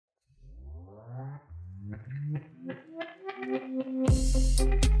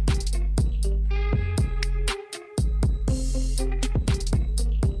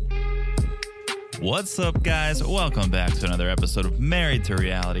What's up, guys? Welcome back to another episode of Married to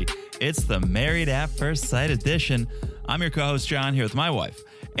Reality. It's the Married at First Sight edition. I'm your co-host, John, here with my wife.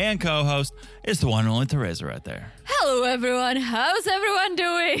 And co-host is the one and only Teresa right there. Hello, everyone. How's everyone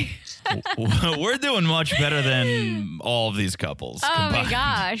doing? We're doing much better than all of these couples combined. My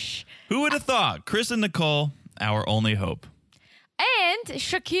gosh. Who would have thought? Chris and Nicole, our only hope. And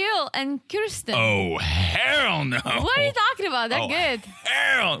Shaquille and Kirsten. Oh, hell no. What are you talking about? They're good.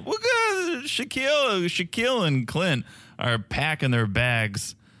 Hell. We're good. Shaquille and Clint are packing their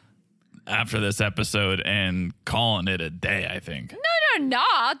bags after this episode and calling it a day, I think. No, they're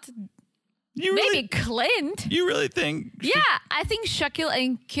not. Maybe Clint. You really think? Yeah, I think Shaquille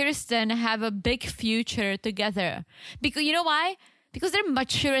and Kirsten have a big future together. Because you know why? Because they're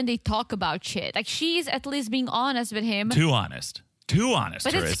mature and they talk about shit. Like, she's at least being honest with him. Too honest,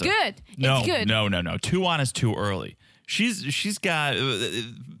 but Teresa. It's good. No, it's good. No. Too honest, too early. She's got,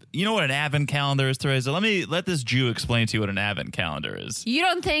 you know what an advent calendar is, Teresa? Let this Jew explain to you what an advent calendar is. You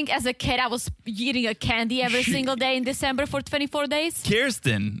don't think as a kid I was eating a candy every single day in December for 24 days?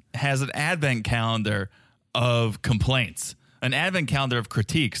 Kirsten has an advent calendar of complaints, an advent calendar of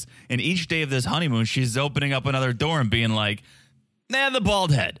critiques. And each day of this honeymoon, she's opening up another door and being like, the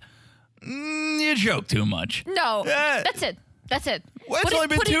bald head. You joke too much. No, that's it. Well, it's only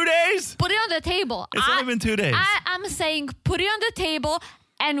been 2 days. Put it on the table. It's only been 2 days. I'm saying put it on the table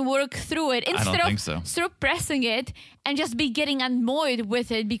and work through it instead I don't think so. Stop pressing it and just be getting annoyed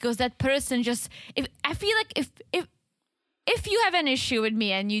with it because that person just. I feel like if you have an issue with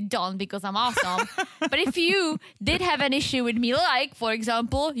me and you don't because I'm awesome, but if you did have an issue with me, like for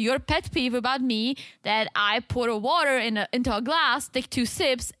example your pet peeve about me that I pour water into a glass, take 2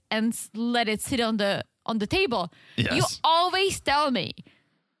 sips and let it sit on the table. Yes. You always tell me.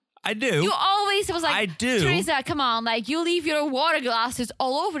 I do. You always was like, I do. Teresa, come on, like you leave your water glasses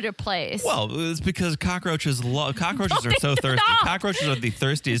all over the place. Well, it's because cockroaches are so thirsty. not. Cockroaches are the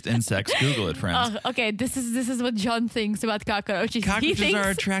thirstiest insects. Google it, friends. Okay, this is what John thinks about cockroaches. Cockroaches are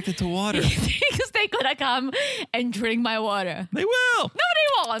attracted to water. He thinks they're gonna come and drink my water. They will. No,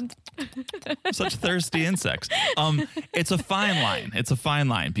 they won't. Such thirsty insects. It's a fine line. It's a fine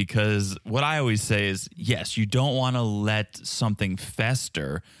line because what I always say is, yes, you don't want to let something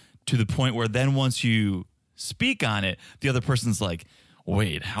fester to the point where then once you speak on it, the other person's like,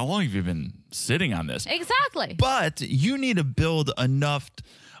 wait, how long have you been sitting on this? Exactly. But you need to build enough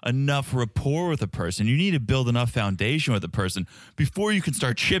rapport with a person. You need to build enough foundation with a person before you can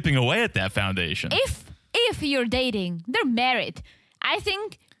start chipping away at that foundation. If you're dating, they're married. I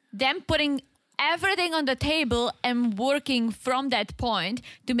think them putting everything on the table and working from that point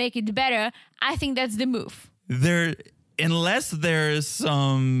to make it better, I think that's the move. Unless there's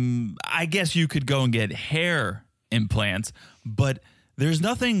some, I guess you could go and get hair implants, but there's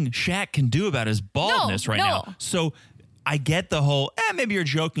nothing Shaq can do about his baldness now. So I get the whole, maybe you're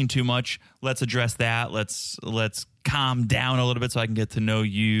joking too much. Let's address that. Let's calm down a little bit so I can get to know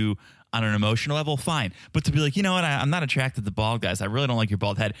you on an emotional level. Fine. But to be like, you know what? I'm not attracted to bald guys. I really don't like your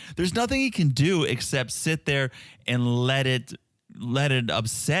bald head. There's nothing he can do except sit there and let it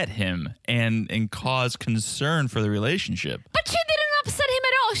upset him and cause concern for the relationship. But she didn't upset him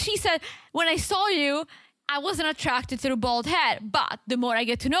at all. She said, when I saw you, I wasn't attracted to the bald head. But the more I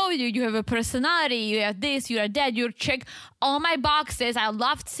get to know you, you have a personality, you have this, you are that, you check all my boxes. I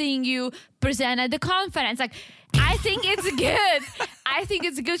loved seeing you present at the conference. Like, I think it's good. I think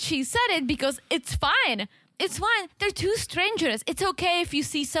it's good she said it because it's fine. It's fine. They're 2 strangers. It's okay if you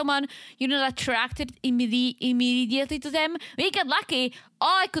see someone you're not attracted immediately to them. When you get lucky,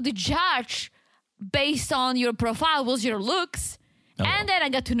 all I could judge based on your profile was your looks. Oh. And then I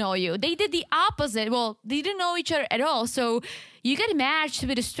got to know you. They did the opposite. Well, they didn't know each other at all. So you get matched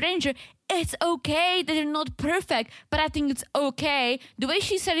with a stranger. It's okay that they're not perfect, but I think it's okay. The way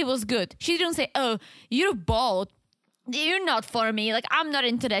she said it was good. She didn't say, oh, you're bald. You're not for me. Like, I'm not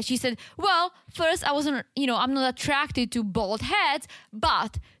into that. She said, well, first I wasn't, I'm not attracted to bald heads,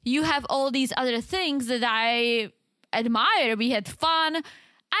 but you have all these other things that I admire. We had fun.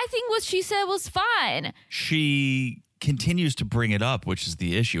 I think what she said was fine. She continues to bring it up, which is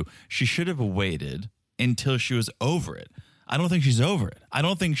the issue. She should have waited until she was over it. I don't think she's over it. I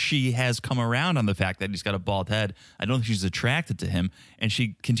don't think she has come around on the fact that he's got a bald head. I don't think she's attracted to him. And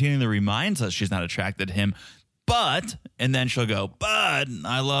she continually reminds us she's not attracted to him. But, and then she'll go, but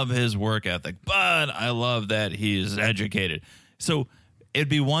I love his work ethic. But I love that he's educated. So it'd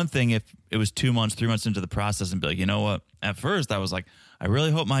be one thing if it was 2 months, 3 months into the process and be like, you know what? At first I was like, I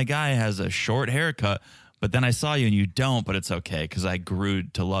really hope my guy has a short haircut. But then I saw you and you don't, but it's okay because I grew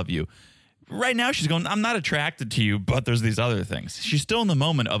to love you. right now she's going, I'm not attracted to you, but there's these other things. She's still in the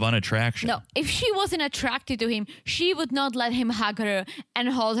moment of unattraction. No, if she wasn't attracted to him, she would not let him hug her and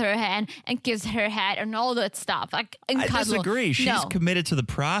hold her hand and kiss her head and all that stuff. Like, and I cuddle. disagree. She's committed to the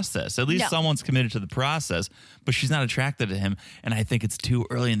process. At least someone's committed to the process, but she's not attracted to him. And I think it's too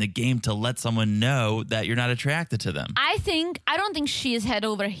early in the game to let someone know that you're not attracted to them. I don't think she is head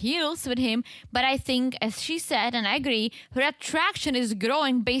over heels with him, but I think, as she said, and I agree, her attraction is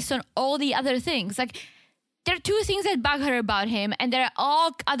growing based on all the other things. Like, there are two things that bug her about him, and there are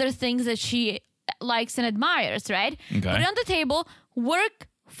all other things that she likes and admires, right? Okay. Put it on the table, work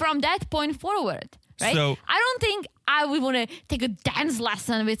from that point forward, right? So, I don't think I would want to take a dance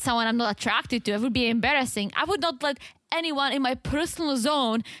lesson with someone I'm not attracted to. It would be embarrassing. I would not let anyone in my personal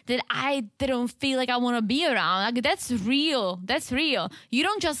zone that I didn't feel like I want to be around. Like, that's real. That's real. You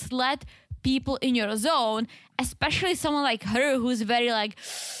don't just let people in your zone, especially someone like her who's very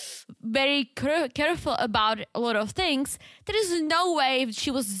careful about a lot of things. There is no way if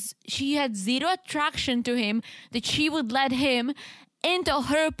she had zero attraction to him that she would let him into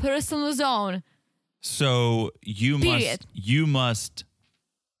her personal zone. So you must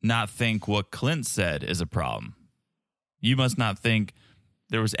not think what Clint said is a problem. You must not think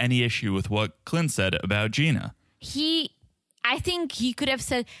there was any issue with what Clint said about Gina. I think he could have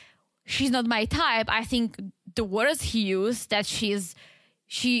said, she's not my type. I think the words he used, that he's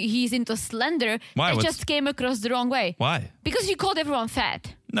into slender, Why? It just came across the wrong way. Why? Because you called everyone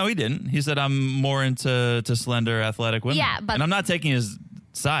fat. No, he didn't. He said, I'm more into slender, athletic women. Yeah, but... And I'm not taking his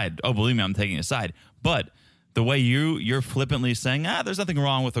side. Oh, believe me, I'm taking his side. But the way you're flippantly saying, there's nothing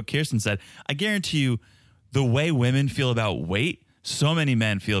wrong with what Kirsten said, I guarantee you the way women feel about weight, so many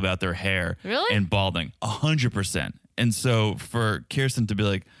men feel about their hair and balding. 100%. And so for Kirsten to be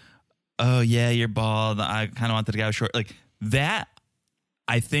like, oh, yeah, you're bald, I kind of wanted to go short. Like, that,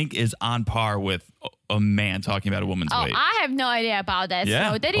 I think, is on par with a man talking about a woman's weight. I have no idea about that.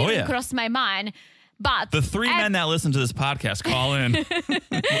 Yeah. So that didn't cross my mind. But the three men that listen to this podcast, call in.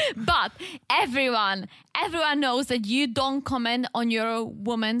 But everyone knows that you don't comment on your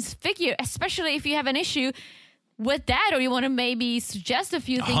woman's figure, especially if you have an issue with that, or you want to maybe suggest a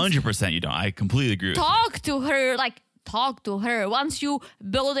few things. 100% you don't. I completely agree with you. Talk to her once you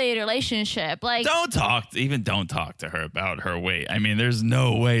build a relationship. Like, don't talk to her about her weight. I mean, there's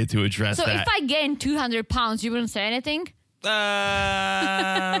no way to address that. So if I gain 200 pounds, you wouldn't say anything?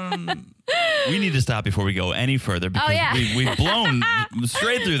 We need to stop before we go any further because we've blown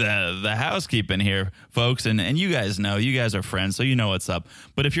straight through the housekeeping here, folks. And you guys know, you guys are friends, so you know what's up.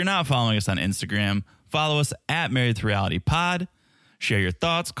 But if you're not following us on Instagram, follow us at Married to Reality Pod. Share your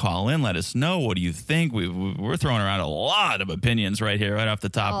thoughts, call in, let us know. What do you think? We're throwing around a lot of opinions right here, right off the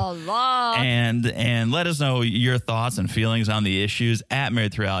top. A lot. And let us know your thoughts and feelings on the issues at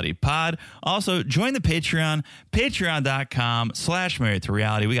Married to Reality Pod. Also, join the Patreon, patreon.com/Married to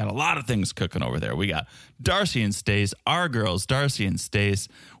Reality. We got a lot of things cooking over there. We got Darcy and Stace, our girls, Darcy and Stace.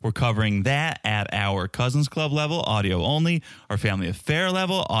 We're covering that at our Cousins Club level, audio only. Our Family Affair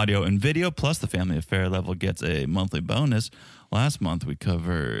level, audio and video. Plus, the Family Affair level gets a monthly bonus. Last month, we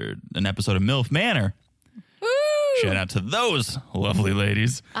covered an episode of MILF Manor. Woo! Shout out to those lovely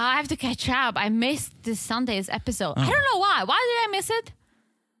ladies. I have to catch up. I missed this Sunday's episode. I don't know why. Why did I miss it?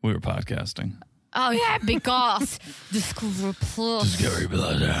 We were podcasting. Oh, yeah, because Discovery Plus. Discovery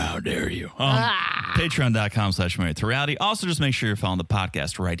Plus, how dare you. Patreon.com/Married to Reality. Also, just make sure you're following the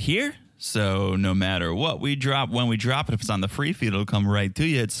podcast right here. So no matter what we drop, when we drop it, if it's on the free feed, it'll come right to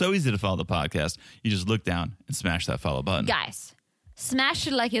you. It's so easy to follow the podcast. You just look down and smash that follow button. Guys, smash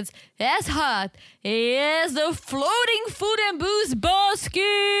it like it's as hot as the floating food and booze basket.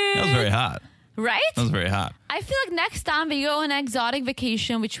 That was very hot. Right? That was very hot. I feel like next time we go on an exotic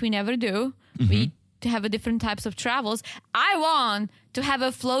vacation, which we never do, we have a different types of travels, I want to have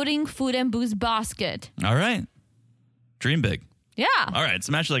a floating food and booze basket. All right. Dream big. Yeah. All right.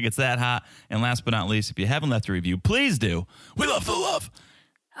 Smash it like it's that hot. And last but not least, if you haven't left a review, please do. We love the love.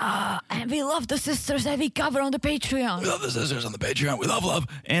 And we love the sisters that we cover on the Patreon. We love the sisters on the Patreon. We love love.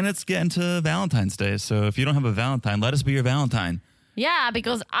 And it's getting to Valentine's Day. So if you don't have a Valentine, let us be your Valentine. Yeah,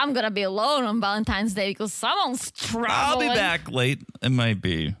 because I'm going to be alone on Valentine's Day because someone's traveling. I'll be back late. It might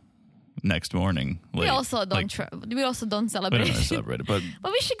be next morning. Late. We also don't celebrate. We don't celebrate it, but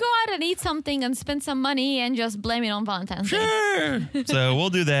we should go out and eat something and spend some money and just blame it on Valentine's Day. Sure. So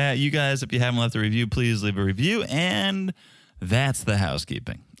we'll do that. You guys, if you haven't left a review, please leave a review. And that's the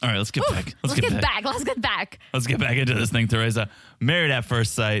housekeeping. All right, let's get back. Let's get back. Let's get back into this thing, Teresa. Married at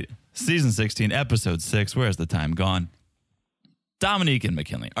First Sight, Season 16, Episode 6. Where's the time gone? Dominique and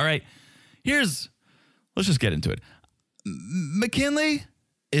McKinley. All right, let's just get into it. McKinley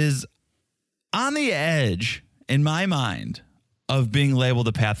is on the edge, in my mind, of being labeled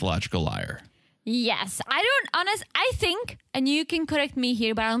a pathological liar. Yes. I think, and you can correct me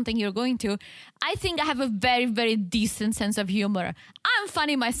here, but I don't think you're going to. I think I have a very, very decent sense of humor. I'm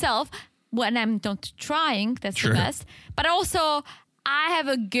funny myself when I'm not trying. That's the best. But also, I have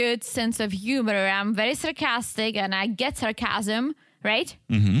a good sense of humor. I'm very sarcastic and I get sarcasm, right?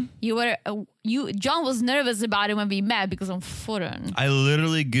 Mm-hmm. John was nervous about it when we met because I'm foreign. I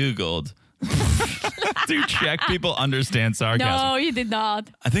literally Googled to check people understand sarcasm. No, you did not.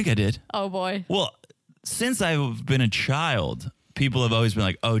 I think I did. Oh, boy. Well, since I've been a child, people have always been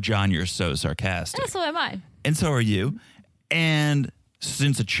like, oh, John, you're so sarcastic. Yeah, so am I. And so are you. And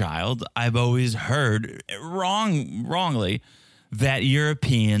since a child, I've always heard wrongly that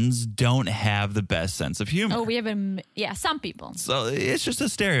Europeans don't have the best sense of humor. Oh, we have some people. So it's just a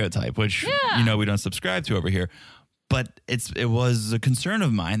stereotype, which, we don't subscribe to over here. But it was a concern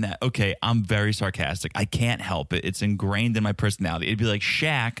of mine that, okay, I'm very sarcastic. I can't help it. It's ingrained in my personality. It'd be like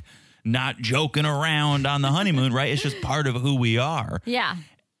Shaq not joking around on the honeymoon, right? It's just part of who we are. Yeah.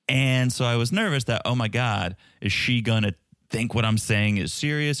 And so I was nervous that, oh my God, is she going to think what I'm saying is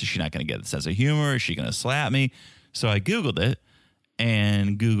serious? Is she not going to get the sense of humor? Is she going to slap me? So I Googled it,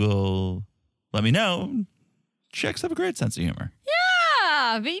 and Google let me know. Czechs have a great sense of humor.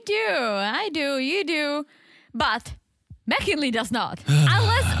 Yeah, we do. I do. You do. But McKinley does not.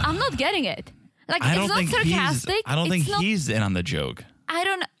 Unless I'm not getting it. Like, it's not sarcastic. I don't think he's in on the joke. I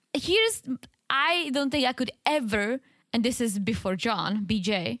don't think I could ever, and this is before John,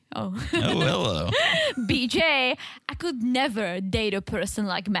 BJ. Oh, hello. BJ, I could never date a person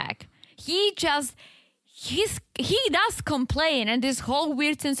like Mac. He does complain, and this whole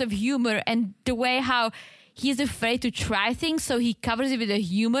weird sense of humor and the way how he's afraid to try things, so he covers it with the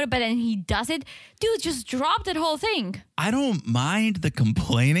humor, but then he does it. Dude, just drop that whole thing. I don't mind the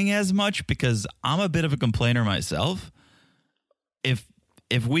complaining as much because I'm a bit of a complainer myself. If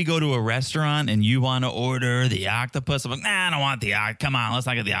we go to a restaurant and you want to order the octopus, I'm like, nah, I don't want the octopus. Come on, let's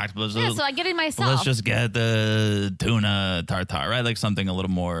not get the octopus. Yeah, so I get it myself. Let's just get the tuna tartare, right? Like something a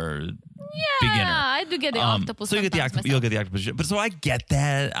little more beginner. I do get the octopus. So you'll get the octopus. But so I get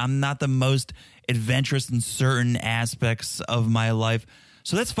that. I'm not the most adventurous in certain aspects of my life.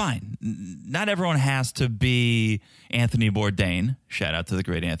 So that's fine. Not everyone has to be Anthony Bourdain. Shout out to the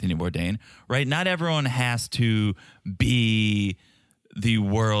great Anthony Bourdain, right? Not everyone has to be the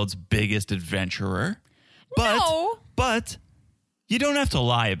world's biggest adventurer. But you don't have to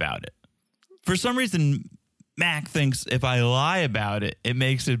lie about it. For some reason, Mac thinks if I lie about it, it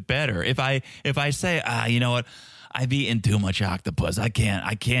makes it better. If I say, you know what, I've eaten too much octopus. I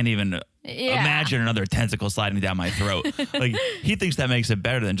can't even imagine another tentacle sliding down my throat. Like, he thinks that makes it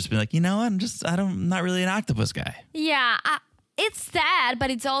better than just being like, you know what, I'm not really an octopus guy. Yeah, it's sad, but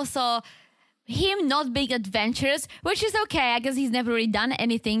it's also him not being adventurous, which is okay. I guess he's never really done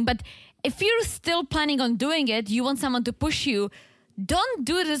anything. But if you're still planning on doing it, you want someone to push you. Don't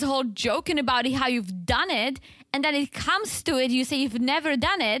do this whole joking about it, how you've done it, and then it comes to it, you say you've never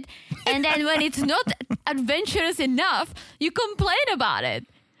done it, and then when it's not adventurous enough, you complain about it.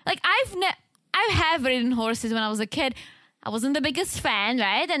 Like, I have ridden horses when I was a kid. I wasn't the biggest fan,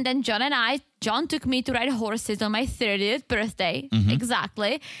 right? And then John took me to ride horses on my 30th birthday. Mm-hmm.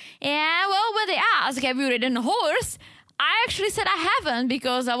 Exactly. And well, when they asked, have you ridden a horse? I actually said I haven't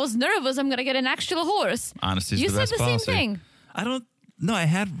because I was nervous I'm going to get an actual horse. Honesty is the best policy. You said the same thing. No, I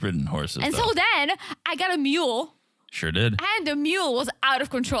had ridden horses. And so then I got a mule. Sure did. And the mule was out of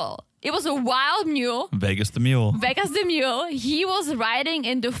control. It was a wild mule. Vegas the mule. He was riding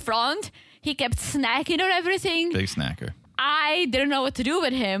in the front. He kept snacking on everything. Big snacker. I didn't know what to do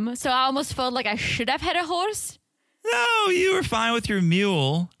with him, so I almost felt like I should have had a horse. No, you were fine with your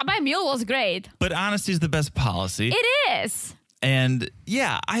mule. My mule was great. But honesty is the best policy. It is. And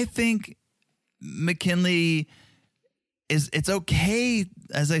yeah, I think McKinley it's okay,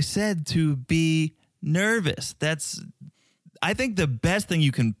 as I said, to be nervous. I think the best thing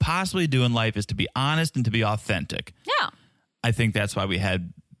you can possibly do in life is to be honest and to be authentic. Yeah. I think that's why we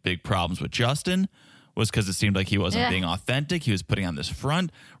had big problems with Justin, was because it seemed like he wasn't being authentic. He was putting on this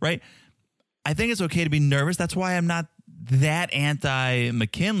front, right? I think it's okay to be nervous. That's why I'm not that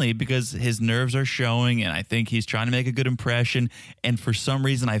anti-McKinley, because his nerves are showing, and I think he's trying to make a good impression. And for some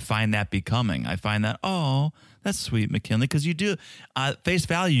reason, I find that becoming. I find that, oh, that's sweet, McKinley, because you do, face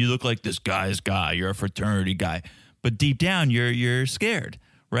value, you look like this guy's guy. You're a fraternity guy. But deep down, you're scared,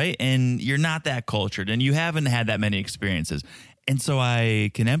 right? And you're not that cultured, and you haven't had that many experiences. And so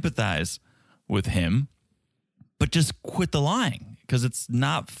I can empathize with him, but just quit the lying, because it's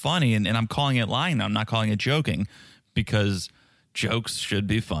not funny. And I'm calling it lying now. I'm not calling it joking, because jokes should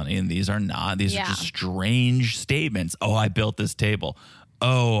be funny, and these are not. These are just strange statements. Oh, I built this table.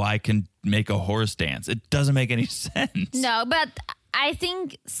 Oh, I can make a horse dance. It doesn't make any sense. No, but I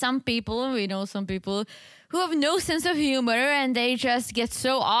think we know some people who have no sense of humor, and they just get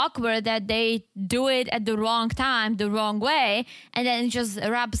so awkward that they do it at the wrong time, the wrong way, and then it just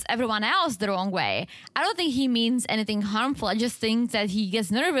rubs everyone else the wrong way. I don't think he means anything harmful. I just think that he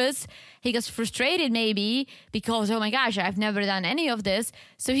gets nervous, he gets frustrated maybe because, oh my gosh, I've never done any of this.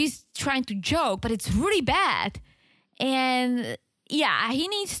 So he's trying to joke, but it's really bad. And yeah, he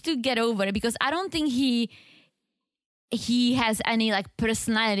needs to get over it, because I don't think he has any like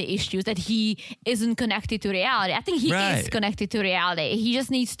personality issues, that he isn't connected to reality. I think he is connected to reality. He just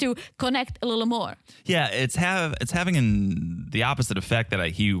needs to connect a little more. Yeah, it's having the opposite effect that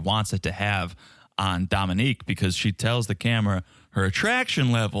he wants it to have on Dominique, because she tells the camera her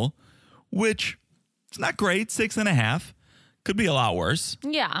attraction level, which is not great, 6.5. Could be a lot worse.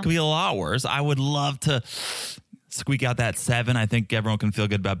 Yeah. Could be a lot worse. I would love to squeak out that 7. I think everyone can feel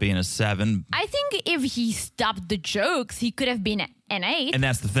good about being a 7. I think if he stopped the jokes, he could have been an 8. And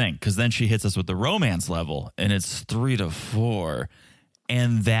that's the thing, because then she hits us with the romance level, and it's 3 to 4.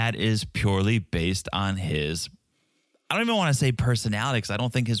 And that is purely based on his, I don't even want to say personality, because I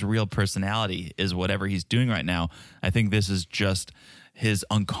don't think his real personality is whatever he's doing right now. I think this is just his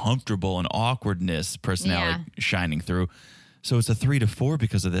uncomfortable and awkwardness personality shining through. So it's a 3 to 4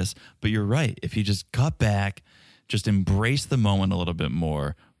 because of this. But you're right. If he just cut back, just embrace the moment a little bit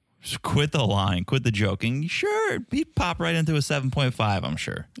more, just quit the line, quit the joking, sure, he'd pop right into a 7.5, I'm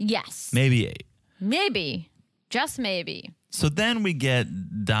sure. Yes. Maybe 8. Maybe. Just maybe. So then we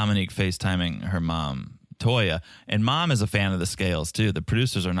get Dominique FaceTiming her mom, Toya, and Mom is a fan of the scales too. The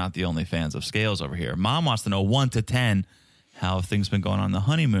producers are not the only fans of scales over here. Mom wants to know 1 to 10, how have things been going on the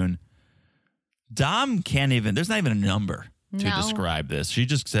honeymoon. Dom can't even, there's not even a number to describe this. She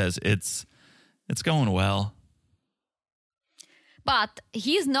just says it's going well. But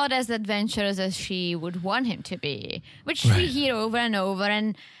he's not as adventurous as she would want him to be, which we hear over and over.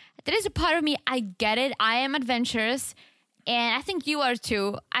 And there is a part of me, I get it. I am adventurous, and I think you are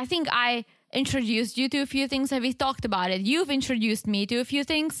too. I think I introduced you to a few things, and we talked about it. You've introduced me to a few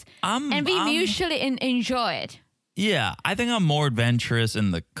things, and we mutually enjoy it. Yeah, I think I'm more adventurous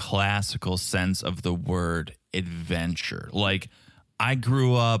in the classical sense of the word adventure. Like, I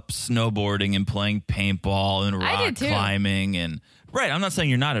grew up snowboarding and playing paintball and rock climbing, and I'm not saying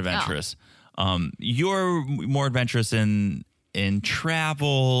you're not adventurous. No. You're more adventurous in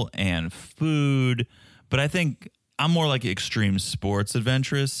travel and food, but I think I'm more like extreme sports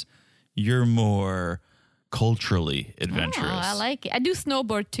adventurous. You're more culturally adventurous. Oh, I like it. I do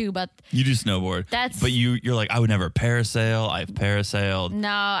snowboard too, but you do snowboard. But you're like, I would never parasail. I've parasailed. No,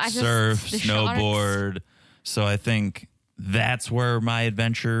 I surf, snowboard. Sharks. So I think that's where my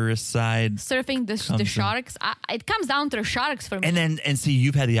adventurous side surfing the sharks. It comes down to the sharks for me. And see,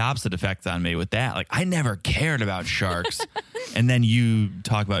 you've had the opposite effect on me with that. Like, I never cared about sharks. And then you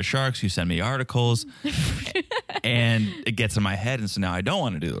talk about sharks, you send me articles, and it gets in my head, and so now I don't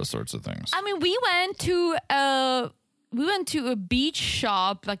want to do those sorts of things. I mean, we went to a beach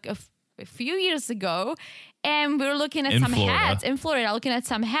shop like a few years ago, and we were looking at some hats in Florida, looking at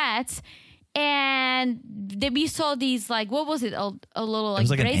some hats. And then we saw these, like, what was it? A little, like, it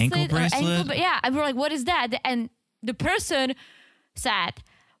was like bracelet, an ankle bracelet? Yeah. And we're like, what is that? And the person said,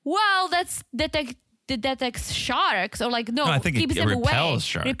 well, that detects sharks. Or like, no, I think keeps it them repels away.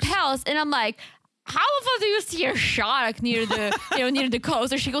 Sharks. Repels. And I'm like, how often do you see a shark near the, near the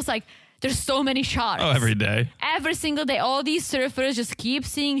coast? Or she goes like, there's so many sharks. Oh, every day. Every single day. All these surfers just keep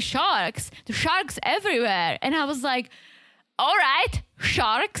seeing sharks. The sharks everywhere. And I was like, all right,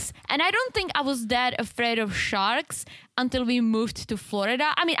 sharks. And I don't think I was that afraid of sharks until we moved to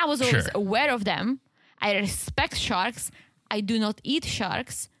Florida. I mean, I was always aware of them. I respect sharks. I do not eat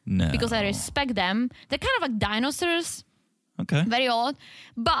sharks because I respect them. They're kind of like dinosaurs. Okay. Very old.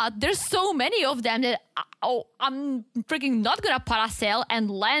 But there's so many of them that I'm freaking not going to parasail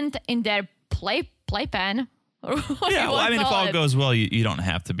and land in their playpen. Yeah, well, I mean, if all goes well, you don't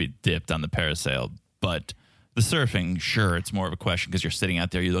have to be dipped on the parasail, but the surfing, sure, it's more of a question because you're sitting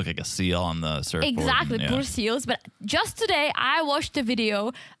out there. You look like a seal on the surfboard. Exactly, poor seals. But just today, I watched a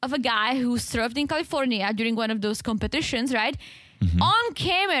video of a guy who surfed in California during one of those competitions, right? Mm-hmm. On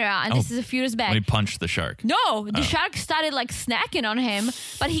camera, and this is a few years back. When he punched the shark. No, the shark started like snacking on him,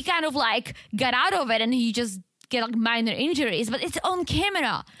 but he kind of like got out of it and he just get like minor injuries. But it's on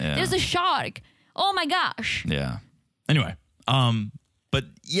camera. Yeah. There's a shark. Oh my gosh. Yeah. Anyway, but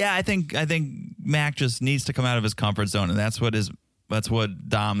yeah, I think Mac just needs to come out of his comfort zone, and that's what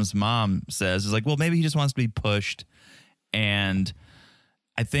Dom's mom says. Is like, well, maybe he just wants to be pushed, And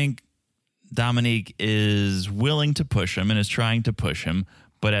I think Dominique is willing to push him and is trying to push him.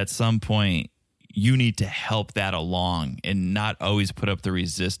 But at some point, you need to help that along and not always put up the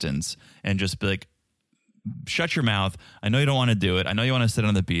resistance and just be like, shut your mouth. I know you don't want to do it. I know you want to sit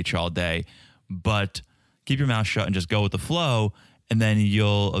on the beach all day, but keep your mouth shut and just go with the flow. And then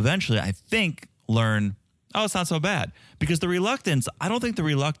you'll eventually, I think, learn, oh, it's not so bad. Because the reluctance, I don't think the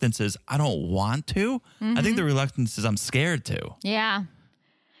reluctance is I don't want to. I think the reluctance is I'm scared to. Yeah.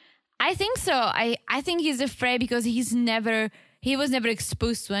 I think so. I think he's afraid because he was never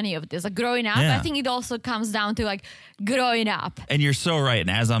exposed to any of this. Like growing up, I think it also comes down to like growing up. And you're so right. And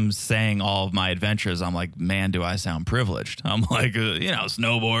as I'm saying all of my adventures, I'm like, man, do I sound privileged. I'm like,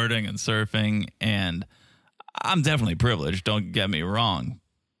 snowboarding and surfing. And I'm definitely privileged. Don't get me wrong.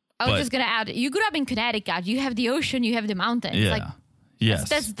 I was just going to add, you grew up in Connecticut. You have the ocean, you have the mountains. Yeah. Like, yes.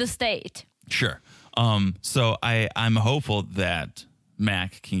 That's the state. Sure. So I'm hopeful that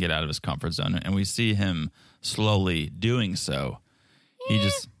Mac can get out of his comfort zone, and we see him slowly doing so. He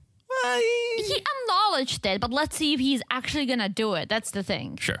just... He acknowledged it, but let's see if he's actually going to do it. That's the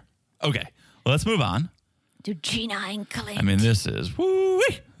thing. Sure. Okay. Well, let's move on. To Gina and Clint. I mean, this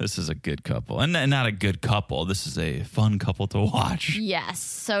is a good couple. And not a good couple. This is a fun couple to watch. Yes.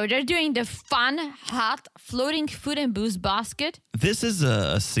 So they're doing the fun, hot, floating food and booze basket. This is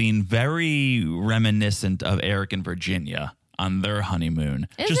a scene very reminiscent of Eric and Virginia on their honeymoon.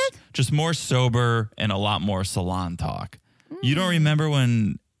 Is it? Just more sober and a lot more salon talk. You don't remember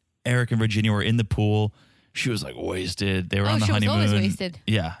when Eric and Virginia were in the pool? She was like wasted. They were on the honeymoon. She was always wasted.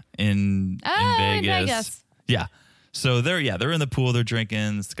 Yeah, in Vegas. Yeah. So they're in the pool. They're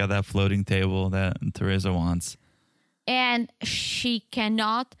drinking. It's got that floating table that Teresa wants. And she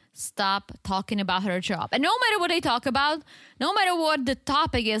cannot stop talking about her job. And no matter what they talk about, no matter what the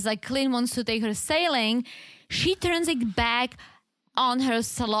topic is, like Clint wants to take her sailing, she turns it back on her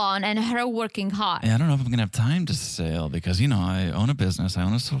salon and her working hard. Yeah, I don't know if I'm going to have time to sail because, I own a business. I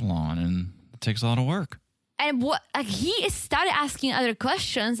own a salon and it takes a lot of work. And he started asking other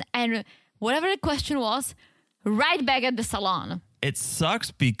questions, and whatever the question was, right back at the salon. It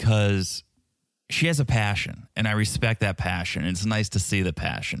sucks because she has a passion, and I respect that passion. And it's nice to see the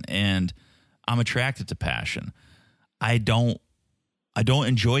passion, and I'm attracted to passion. I don't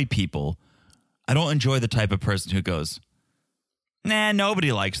enjoy people. I don't enjoy the type of person who goes, nah,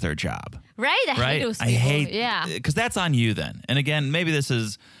 nobody likes their job. Right? I hate those people. Yeah. Because that's on you then. And again, maybe this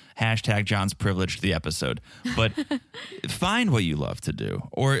is hashtag John's privilege to the episode, but find what you love to do,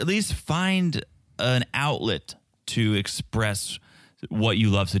 or at least find an outlet to express what you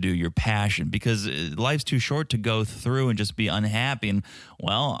love to do, your passion, because life's too short to go through and just be unhappy. And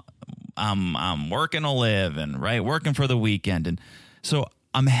I'm working to live and working for the weekend. And so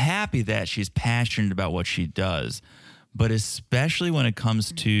I'm happy that she's passionate about what she does. But especially when it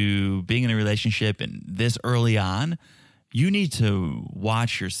comes to being in a relationship and this early on, you need to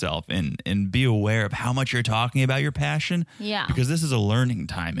watch yourself and be aware of how much you're talking about your passion. Yeah. Because this is a learning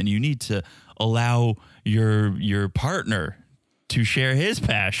time, and you need to allow your partner to share his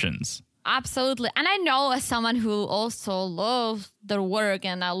passions. Absolutely. And I know, as someone who also loves their work,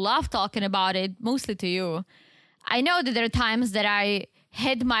 and I love talking about it, mostly to you, I know that there are times that I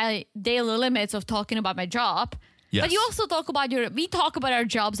hit my daily limits of talking about my job. Yes. But you also talk about we talk about our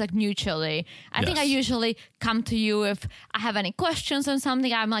jobs like mutually. I think I usually come to you if I have any questions on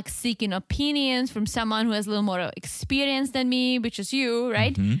something. I'm like seeking opinions from someone who has a little more experience than me, which is you,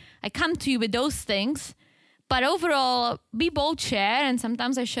 right? Mm-hmm. I come to you with those things. But overall, we both share, and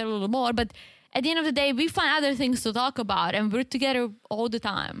sometimes I share a little more. But at the end of the day, we find other things to talk about, and we're together all the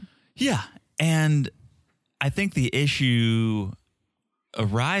time. Yeah. And I think the issue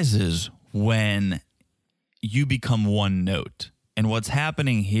arises when you become one note. And what's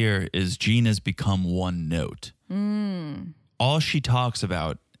happening here is Gina's become one note. All she talks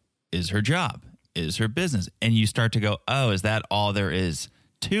about is her job, is her business. And you start to go, oh, is that all there is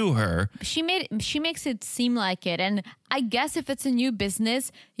to her? She makes it seem like it. And I guess if it's a new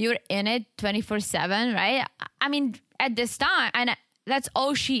business, you're in it 24/7, right? I mean, at this time, and that's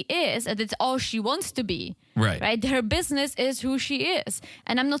all she is, and it's all she wants to be. Right? Her business is who she is.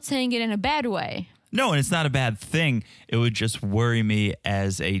 And I'm not saying it in a bad way. No, and it's not a bad thing. It would just worry me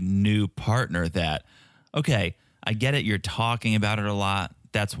as a new partner that, okay, I get it. You're talking about it a lot.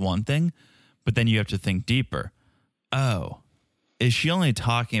 That's one thing. But then you have to think deeper. Oh, is she only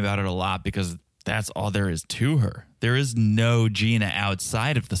talking about it a lot because that's all there is to her? There is no Gina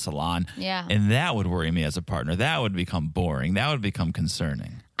outside of the salon. Yeah. And that would worry me as a partner. That would become boring. That would become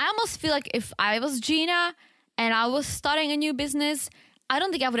concerning. I almost feel like if I was Gina and I was starting a new business, I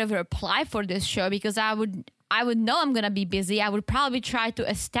don't think I would ever apply for this show because I would know I'm going to be busy. I would probably try to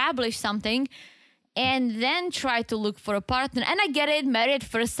establish something and then try to look for a partner. And I get it, Married at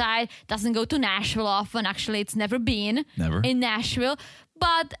First Sight doesn't go to Nashville often. Actually, it's never been in Nashville.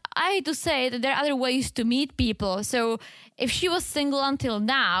 But I hate to say that there are other ways to meet people. So if she was single until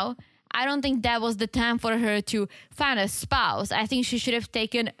now, I don't think that was the time for her to find a spouse. I think she should have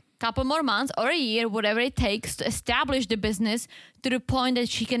taken a couple more months or a year, whatever it takes, to establish the business to the point that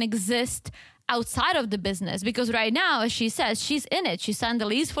she can exist outside of the business. Because right now, as she says, she's in it. She signed the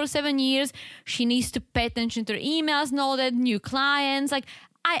lease for 7 years. She needs to pay attention to her emails and all that, new clients. Like,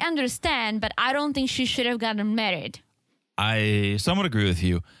 I understand, but I don't think she should have gotten married. I somewhat agree with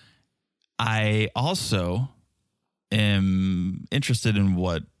you. I also am interested in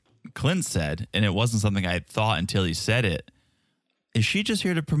what Clint said, and it wasn't something I thought until he said it. Is she just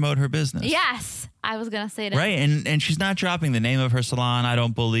here to promote her business? Yes, I was going to say that. Right, and she's not dropping the name of her salon, I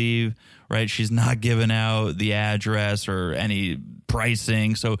don't believe, right? She's not giving out the address or any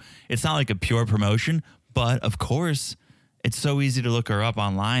pricing, so it's not like a pure promotion, but of course, it's so easy to look her up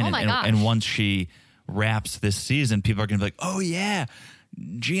online. Oh my gosh. And once she wraps this season, people are going to be like, oh yeah,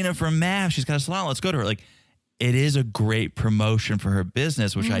 Gina from MAF, she's got a salon, let's go to her. Like, it is a great promotion for her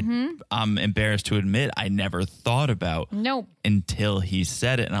business, which I'm embarrassed to admit I never thought about until he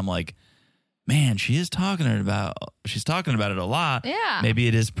said it. And I'm like, man, she's talking about it a lot. Yeah. Maybe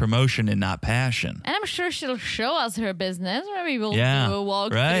it is promotion and not passion. And I'm sure she'll show us her business. Maybe we'll do a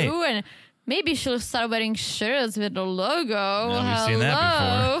walkthrough and maybe she'll start wearing shirts with the logo. We've seen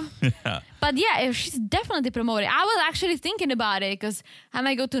that before. Yeah. But yeah, she's definitely promoting. I was actually thinking about it because I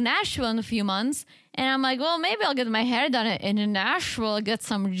might go to Nashville in a few months. And I'm like, well, maybe I'll get my hair done in Nashville, get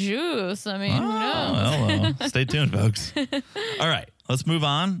some juice. I mean, who knows? Well. Stay tuned, folks. All right, let's move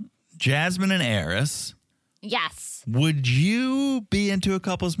on. Jasmine and Eris. Yes. Would you be into a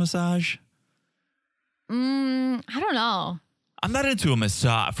couples massage? I don't know. I'm not into a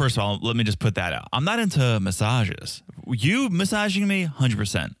massage. First of all, let me just put that out. I'm not into massages. You massaging me,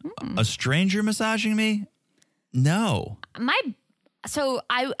 100%. A stranger massaging me? No. So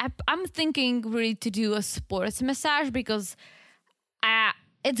I'm thinking really to do a sports massage because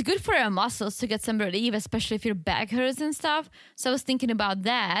it's good for your muscles to get some relief, especially if your back hurts and stuff. So I was thinking about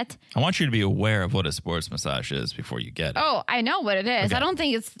that. I want you to be aware of what a sports massage is before you get it. Oh, I know what it is. Okay. I don't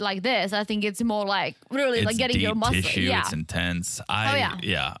think it's like this. I think it's more like really like getting your muscles. Tissue. Yeah. It's intense.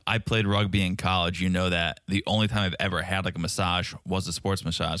 I played rugby in college. You know that. The only time I've ever had like a massage was a sports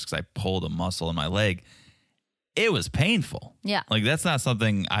massage because I pulled a muscle in my leg. It was painful. Yeah. Like, that's not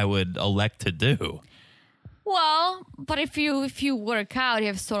something I would elect to do. Well, but if you work out, you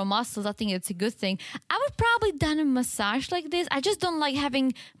have sore muscles, I think it's a good thing. I would probably done a massage like this. I just don't like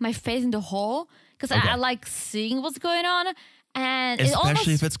having my face in the hole because I like seeing what's going on. And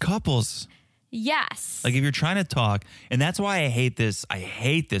especially if it's couples. Yes. Like, if you're trying to talk, and that's why I hate this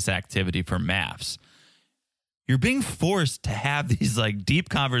activity for MAFs. You're being forced to have these like deep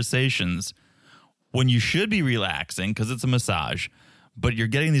conversations when you should be relaxing because it's a massage, but you're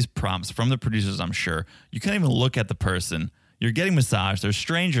getting these prompts from the producers, I'm sure. You can't even look at the person. You're getting massaged. There's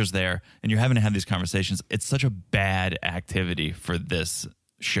strangers there, and you're having to have these conversations. It's such a bad activity for this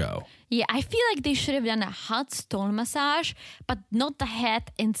show. Yeah, I feel like they should have done a hot stone massage, but not the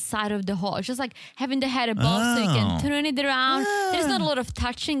head inside of the hole. It's just like having the head above so you can turn it around. There's not a lot of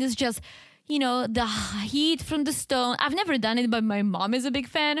touching. It's just, the heat from the stone. I've never done it, but my mom is a big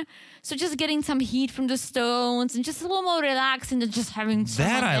fan. So just getting some heat from the stones and just a little more relaxing than just having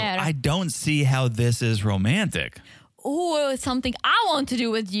someone there. I don't see how this is romantic. Oh, it's something I want to do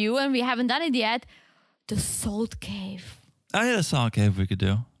with you, and we haven't done it yet. The salt cave. I had a salt cave we could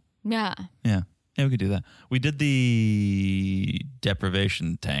do. Yeah. Yeah, we could do that. We did the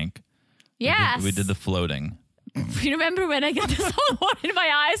deprivation tank. Yes. We did the floating. You remember when I got the salt water in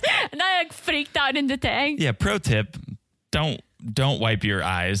my eyes and I freaked out in the tank? Yeah, pro tip, don't wipe your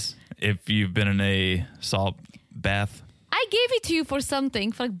eyes if you've been in a salt bath. I gave it to you for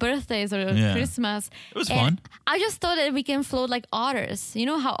something, for like birthdays or Christmas. It was fun. I just thought that we can float like otters. You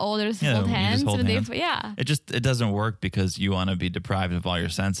know how otters hold hands? It doesn't work because you want to be deprived of all your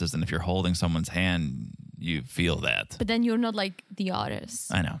senses, and if you're holding someone's hand, you feel that. But then you're not like the otters.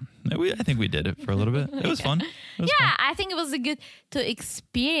 I know. I think we did it for a little bit. It was fun. Fun. I think it was good to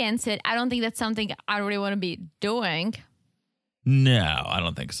experience it. I don't think that's something I really want to be doing. No, I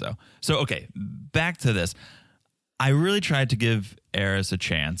don't think so. So, okay, back to this. I really tried to give Eris a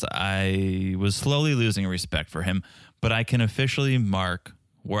chance. I was slowly losing respect for him, but I can officially mark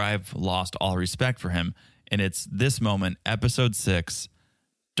where I've lost all respect for him. And it's this moment, episode 6,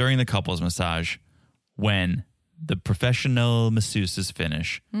 during the couples massage, when The professional masseuses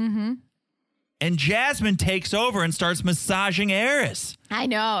finish. Mm-hmm. And Jasmine takes over and starts massaging Eris. I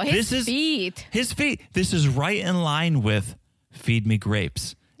know. His feet. His feet. This is right in line with Feed Me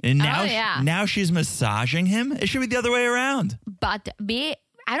Grapes. And now she's massaging him. It should be the other way around. But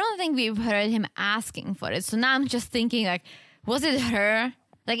I don't think we've heard him asking for it. So now I'm just thinking, like, was it her?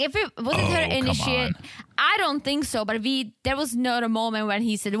 Like, if it was it her initiate? I don't think so. But there was not a moment when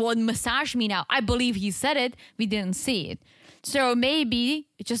he said, "Well, massage me now." I believe he said it. We didn't see it. So maybe,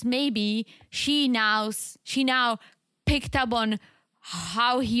 just maybe, she now picked up on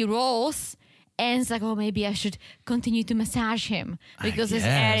how he rolls. And it's like, oh, maybe I should continue to massage him because his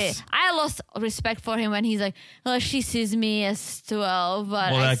area. I lost respect for him when he's like, oh, she sees me as 12,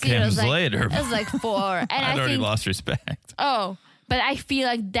 but that comes later. It was like 4, and I'd already lost respect. Oh, but I feel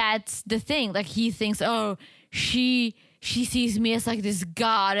like that's the thing. Like he thinks, oh, she sees me as like this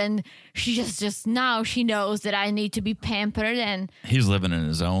god, and she just now she knows that I need to be pampered, and he's living in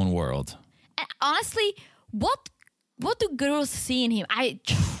his own world. And honestly, what do girls see in him? I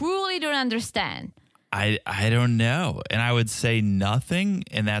truly don't understand. I don't know. And I would say nothing,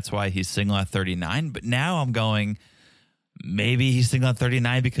 and that's why he's single at 39. But now I'm going, maybe he's single at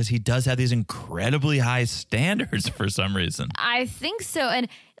 39 because he does have these incredibly high standards for some reason. I think so. And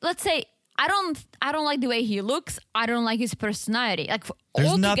let's say I don't like the way he looks. I don't like his personality. Like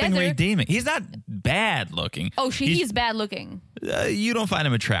there's nothing redeeming. He's not bad looking. Oh, he's bad looking. You don't find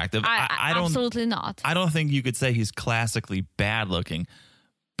him attractive. I don't, absolutely not. I don't think you could say he's classically bad looking,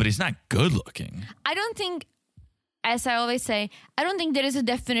 but he's not good looking. I don't think, as I always say, I don't think there is a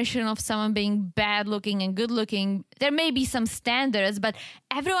definition of someone being bad looking and good looking. There may be some standards, but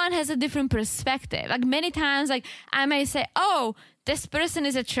everyone has a different perspective. Like many times, like I may say, oh, this person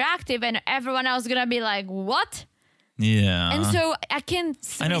is attractive, and everyone else is gonna be like, what? Yeah. And so I can't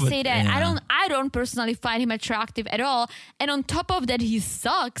say that. Yeah. I don't personally find him attractive at all. And on top of that, he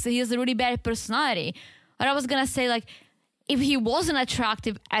sucks. He has a really bad personality. But I was gonna say, like, if he wasn't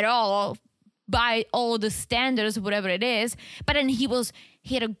attractive at all by all the standards, whatever it is, but then he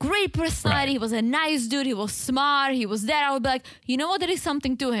had a great personality, right. He was a nice dude, he was smart, he was there, I would be like, you know what, there is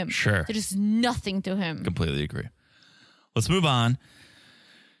something to him. Sure. There is nothing to him. Completely agree. Let's move on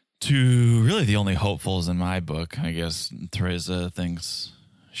to really the only hopefuls in my book. I guess Teresa thinks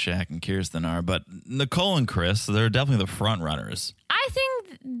Shaq and Kirsten are, but Nicole and Chris, they're definitely the front runners. I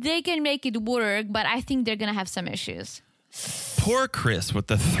think they can make it work, but I think they're going to have some issues. Poor Chris with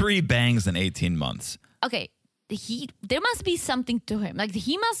the 3 bangs in 18 months. Okay, there must be something to him. Like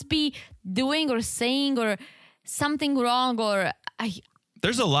he must be doing or saying or something wrong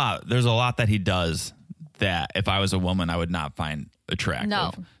There's a lot that he does that if I was a woman, I would not find attractive.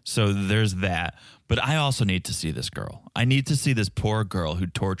 No. So there's that. But I also need to see this girl. I need to see this poor girl who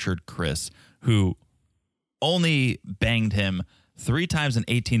tortured Chris, who only banged him 3 times in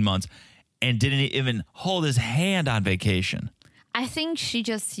 18 months and didn't even hold his hand on vacation. I think she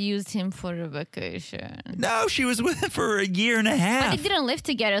just used him for a vacation. No, she was with him for a year and a half. But they didn't live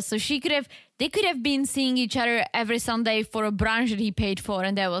together, so they could have been seeing each other every Sunday for a brunch that he paid for,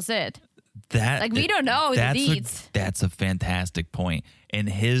 and that was it. We don't know the deeds. That's a fantastic point. In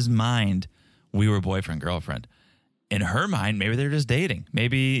his mind, we were boyfriend, girlfriend. In her mind, maybe they're just dating.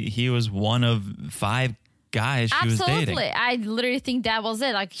 Maybe he was one of 5 guys she was dating. Absolutely. I literally think that was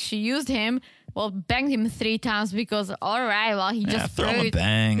it. Like, she used him, banged him 3 times because, all right, well, he just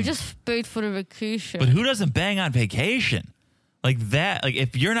paid for the vacation. But who doesn't bang on vacation? Like that, like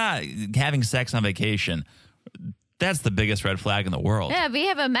if you're not having sex on vacation, that's the biggest red flag in the world. Yeah, we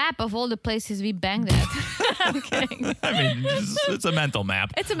have a map of all the places we banged at. I'm kidding. I mean, it's a mental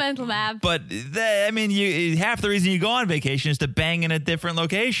map. It's a mental map. But, half the reason you go on vacation is to bang in a different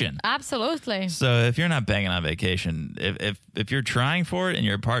location. Absolutely. So if you're not banging on vacation, if you're trying for it and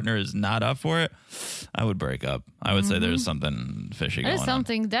your partner is not up for it, I would break up. I would say there's something fishy going on. There's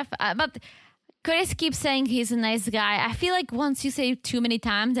something definitely. But Chris keeps saying he's a nice guy. I feel like once you say it too many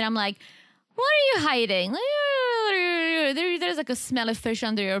times, then I'm like, what are you hiding? There's like a smelly fish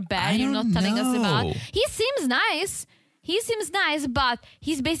under your bed you're not telling us about. He seems nice, but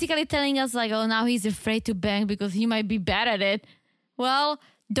he's basically telling us like, oh, now he's afraid to bang because he might be bad at it. Well,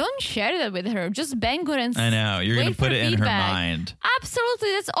 don't share that with her. Just bang her and I know. You're going to put it in her mind.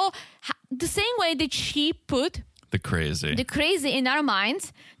 Absolutely. That's all. The same way that she put the crazy in our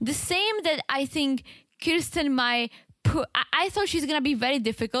minds. The same that I think Kirsten might put. I thought she's going to be very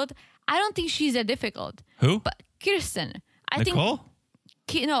difficult. I don't think she's that difficult. Who? But Kirsten. Nicole?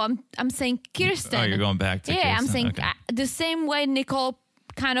 I'm saying Kirsten. Oh, you're going back to Kirsten. I'm saying the same way Nicole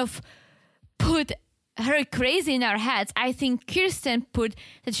kind of put her crazy in our heads. I think Kirsten put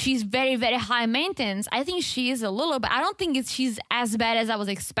that she's very, very high maintenance. I think she is a little bit. I don't think she's as bad as I was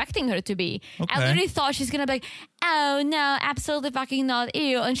expecting her to be. Okay. I literally thought she's going to be like, oh, no, absolutely fucking not.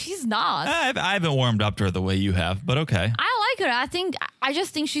 Ew. And she's not. I haven't warmed up to her the way you have, but okay. I like her. I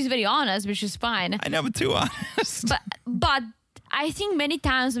just think she's very honest, which is fine. I know, but too honest. But I think many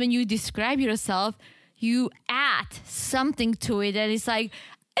times when you describe yourself, you add something to it that is like,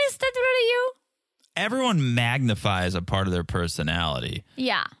 is that really you? Everyone magnifies a part of their personality.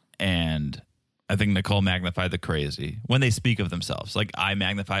 Yeah. And I think Nicole magnified the crazy when they speak of themselves. Like I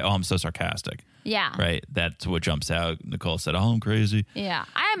magnify, oh, I'm so sarcastic. Yeah. Right? That's what jumps out. Nicole said, oh, I'm crazy. Yeah.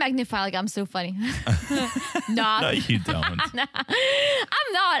 I magnify like I'm so funny. Not. No, you don't. No,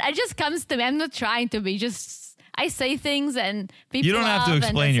 I'm not. It just comes to me. I'm not trying to be. Just I say things and people You don't have to laugh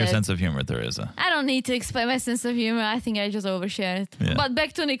explain your it. sense of humor, Teresa. I don't need to explain my sense of humor. I think I just overshare it. Yeah. But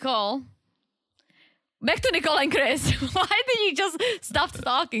back to Nicole. Back to Nicole and Chris. Why did you just stop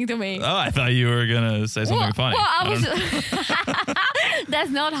talking to me? Oh, I thought you were going to say something funny. Well, I was.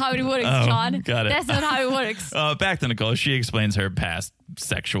 That's not how it works, Oh, John. got it. That's not how it works. Back to Nicole. She explains her past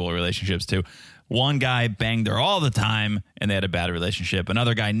sexual relationships too. One guy banged her all the time and they had a bad relationship.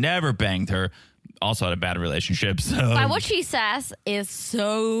 Another guy never banged her, also had a bad relationship. So But what she says is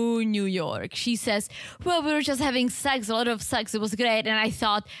so New York. She says, well, we were just having sex, a lot of sex. It was great. And I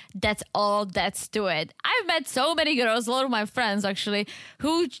thought that's all that's to it. I've met so many girls, a lot of my friends actually,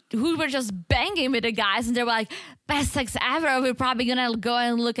 who were just banging with the guys and they were like, best sex ever. We're probably going to go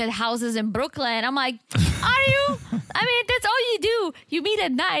and look at houses in Brooklyn. I'm like, are you? I mean, that's all you do. You meet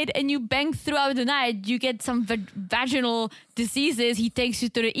at night and you bang throughout the night. You get some vaginal diseases. He takes you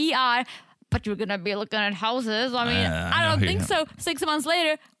to the ER. But you're going to be looking at houses. I mean, I don't think so. 6 months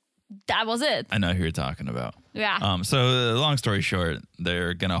later, that was it. I know who you're talking about. Yeah. So long story short,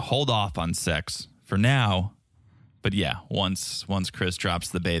 they're going to hold off on sex for now. But yeah, once Chris drops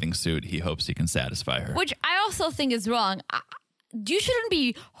the bathing suit, he hopes he can satisfy her. Which I also think is wrong. You shouldn't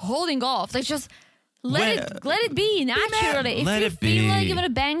be holding off. Like just let it be naturally. If you feel like you're going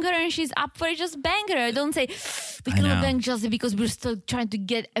to bang her and she's up for it, just bang her. Don't say, we're going to bang just because we're still trying to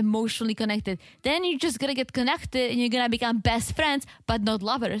get emotionally connected. Then you're just going to get connected and you're going to become best friends, but not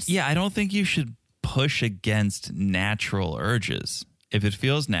lovers. Yeah, I don't think you should push against natural urges. If it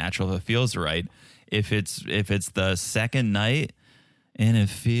feels natural, if it feels right, if it's the second night and it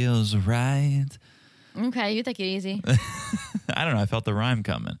feels right. Okay, you take it easy. I don't know. I felt the rhyme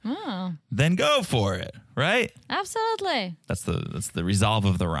coming. Oh. Then go for it, right? Absolutely. That's the resolve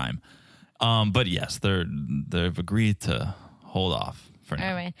of the rhyme. But yes, they've agreed to hold off for now.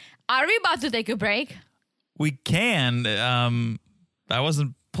 All right. Are we about to take a break? We can. I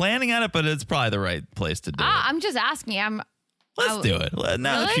wasn't planning on it, but it's probably the right place to do it. I'm just asking. Let's do it.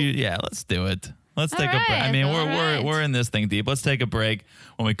 Let's do it. Let's take a break. I mean, we're in this thing deep. Let's take a break.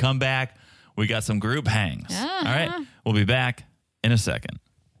 When we come back, we got some group hangs. All right. We'll be back in a second.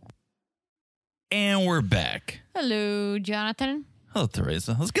 And we're back. Hello, Jonathan. Hello,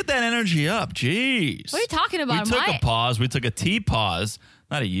 Teresa. Let's get that energy up. Jeez. What are you talking about? We took a pause. We took a tea pause.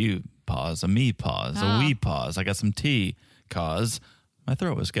 Not a you pause, a me pause, a we pause. I got some tea cause my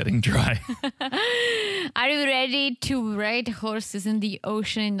throat was getting dry. Are you ready to ride horses in the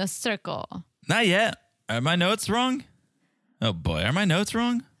ocean in a circle? Not yet. Are my notes wrong? Oh, boy. Are my notes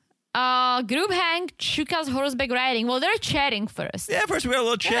wrong? Group hang, Chuka's horseback riding. Well, they're chatting first. Yeah, first we got a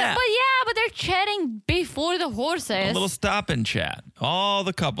little chat. But they're chatting before the horses. A little stop and chat. All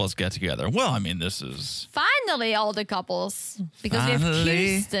the couples get together. Well, I mean, this is... Finally, all the couples. Because we have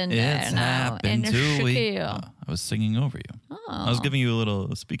Kirsten there now. And Shaquille. I was singing over you. Oh. I was giving you a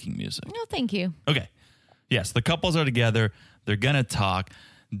little speaking music. No, thank you. Okay. Yes, the couples are together. They're going to talk.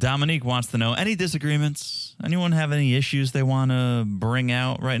 Dominique wants to know, any disagreements? Anyone have any issues they want to bring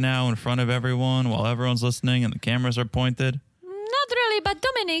out right now in front of everyone while everyone's listening and the cameras are pointed? Not really, but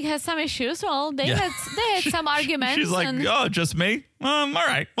Dominique has some issues. Well, they had some arguments. She's like, oh, just me? All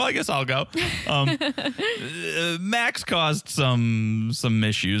right. Well, I guess I'll go. Max caused some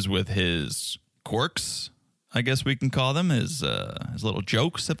issues with his quirks, I guess we can call them. His little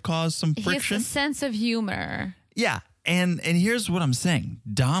jokes have caused some friction. His sense of humor. Yeah. And here's what I'm saying.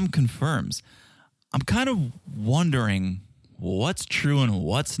 Dom confirms. I'm kind of wondering what's true and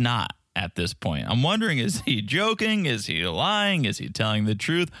what's not at this point. I'm wondering, is he joking? Is he lying? Is he telling the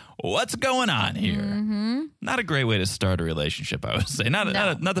truth? What's going on here? Mm-hmm. Not a great way to start a relationship, I would say. Not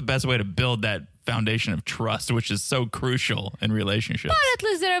the best way to build that foundation of trust, which is so crucial in relationships. But at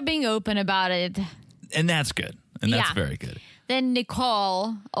least they're being open about it. And that's good. And that's very good. Then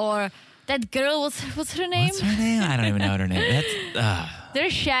Nicole or... That girl, what's her name? What's her name? I don't even know her name. They're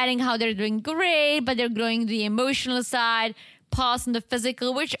sharing how they're doing great, but they're growing the emotional side, pause on the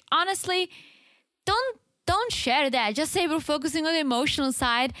physical, which honestly, don't share that. Just say we're focusing on the emotional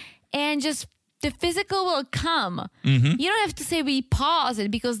side and just the physical will come. You don't have to say we pause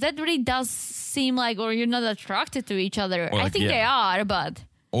it because that really does seem like, or you're not attracted to each other. Like, I think they are, but.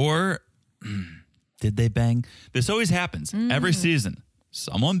 Or did they bang? This always happens every season.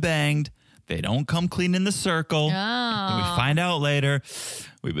 Someone banged. They don't come clean in the circle. And we find out later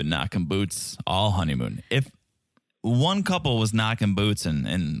we've been knocking boots all honeymoon. If one couple was knocking boots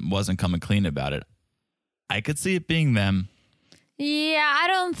and wasn't coming clean about it, I could see it being them. Yeah, I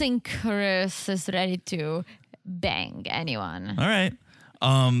don't think Chris is ready to bang anyone. All right.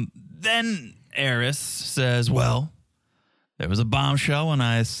 Then Eris says, well, there was a bombshell when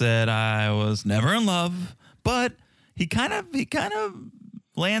I said I was never in love, but he kind of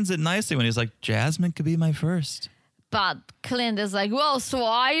lands it nicely when he's like, Jasmine could be my first. But Clint is like, well, so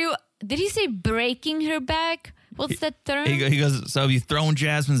are you, did he say breaking her back? What's that term? He goes, so have you thrown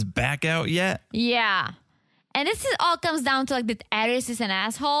Jasmine's back out yet? Yeah. And this all comes down to like that Eris is an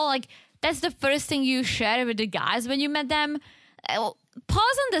asshole. Like that's the first thing you share with the guys when you met them. Pause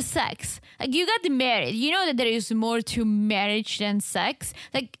on the sex. Like you got married. You know that there is more to marriage than sex.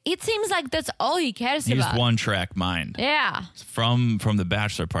 Like it seems like that's all he cares about. He's one track mind. Yeah. From the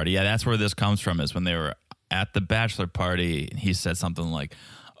bachelor party. Yeah, that's where this comes from, is when they were at the bachelor party and he said something like,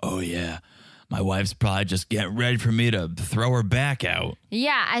 oh yeah, my wife's probably just getting ready for me to throw her back out.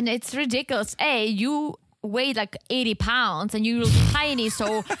 Yeah, and it's ridiculous. Hey, you weigh like 80 pounds and you look tiny,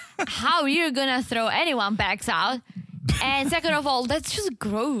 so how are you gonna throw anyone backs out? And second of all, that's just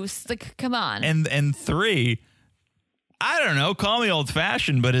gross. Like, come on. And three, I don't know, call me old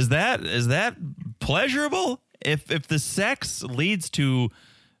fashioned, but is that pleasurable? If the sex leads to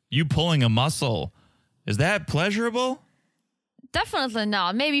you pulling a muscle, is that pleasurable? Definitely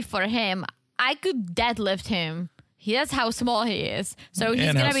not. Maybe for him, I could deadlift him. That's how small he is. So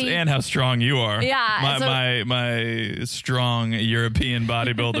he's gonna be, and how strong you are. Yeah, my strong European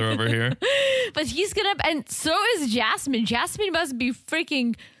bodybuilder over here. But he's gonna, and so is Jasmine. Jasmine must be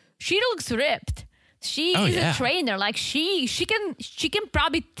freaking. She looks ripped. She is a trainer. Like she can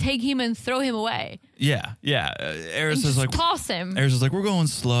probably take him and throw him away. Yeah. Eris is like, toss him. Eris is like, we're going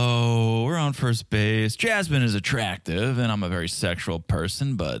slow. We're on first base. Jasmine is attractive, and I'm a very sexual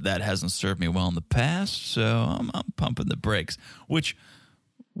person, but that hasn't served me well in the past. So I'm pumping the brakes, which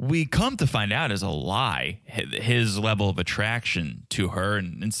we come to find out is a lie. His level of attraction to her,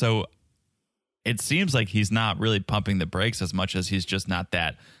 and so it seems like he's not really pumping the brakes as much as he's just not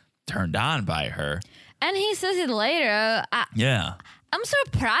that turned on by her. And he says it later. I'm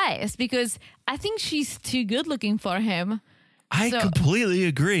surprised because I think she's too good looking for him. I completely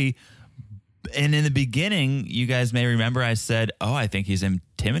agree. And in the beginning, you guys may remember I said, oh, I think he's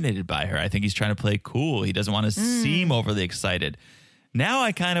intimidated by her. I think he's trying to play cool. He doesn't want to seem overly excited. Now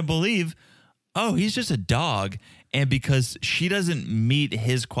I kind of believe, oh, he's just a dog. And because she doesn't meet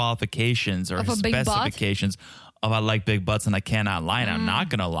his qualifications or his specifications, I like big butts and I cannot lie, and I'm not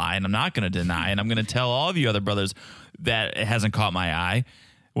going to lie, and I'm not going to deny, and I'm going to tell all of you other brothers that it hasn't caught my eye.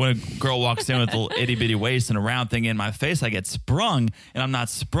 When a girl walks in with a little itty bitty waist and a round thing in my face, I get sprung, and I'm not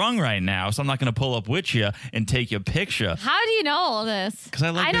sprung right now, so I'm not going to pull up with you and take you a picture. How do you know all this? Because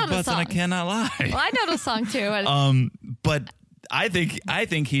I like big butts and I cannot lie. Well, I know the song too. But I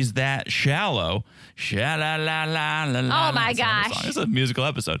think he's that shallow. Oh my gosh. It's a musical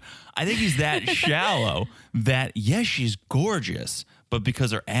episode. I think he's that shallow that, yes, she's gorgeous, but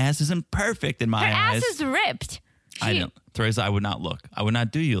because her ass isn't perfect in my eyes. Her ass is ripped. I know. Teresa, I would not look. I would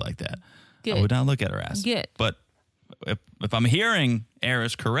not do you like that. Good. I would not look at her ass. Good. But if I'm hearing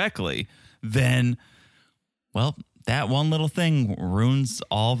Eris correctly, then, well, that one little thing ruins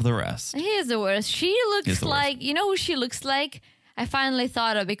all of the rest. He is the worst. She looks like, you know who she looks like? I finally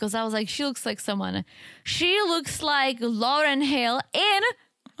thought of it because I was like, she looks like someone. She looks like Lauryn Hill in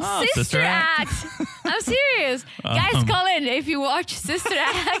Sister Act. I'm serious. Guys, call in if you watch Sister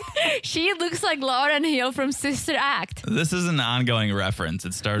Act. She looks like Lauryn Hill from Sister Act. This is an ongoing reference.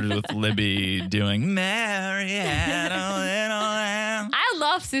 It started with Libby doing Marietta. I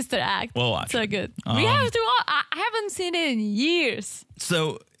love Sister Act. We'll watch. So good. We have to. I haven't seen it in years.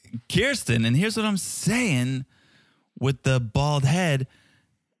 So Kirsten, and here's what I'm saying. With the bald head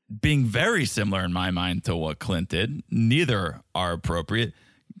being very similar in my mind to what Clint did, neither are appropriate.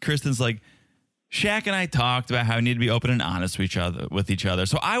 Kristen's like, Shaq and I talked about how we need to be open and honest with each other.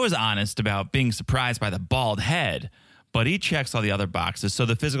 So I was honest about being surprised by the bald head, but he checks all the other boxes, so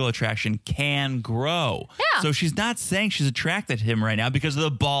the physical attraction can grow. Yeah. So she's not saying she's attracted to him right now because of the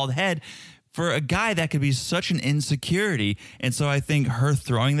bald head, for a guy, that could be such an insecurity. And so I think her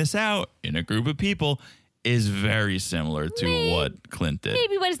throwing this out in a group of people is very similar to what Clint did.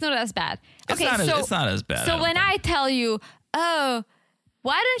 Maybe, but it's not as bad. It's not as bad. So when I tell you, oh,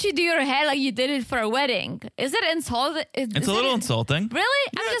 why don't you do your hair like you did it for a wedding? Is it insulting? It's a little insulting.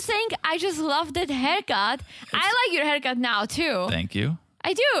 Really? Yes. I'm just saying, I just love that haircut. I like your haircut now, too. Thank you.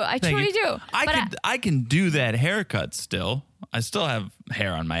 I do. I truly do. I can do that haircut still. I still have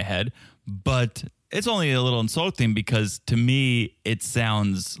hair on my head, but it's only a little insulting because to me, it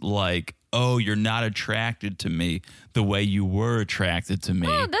sounds like, oh, you're not attracted to me the way you were attracted to me.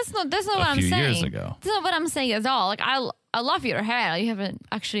 Oh, that's not what I'm saying. A few years ago. That's not what I'm saying at all. Like I love your hair. You have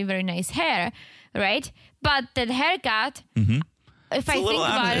actually very nice hair, right? But that haircut, if I think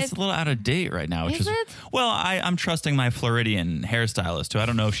about it, it's a little out of date right now. Is it? Well, I'm trusting my Floridian hairstylist too. I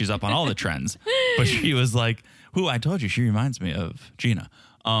don't know if she's up on all the trends, but she was like, "Who I told you she reminds me of Gina."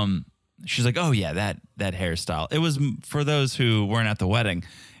 She's like, "Oh yeah, that hairstyle." It was for those who weren't at the wedding.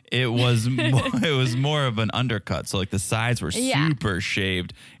 It was more of an undercut. So like the sides were super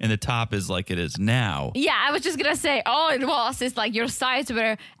shaved and the top is like it is now. Yeah, I was just going to say, it was. It's like your sides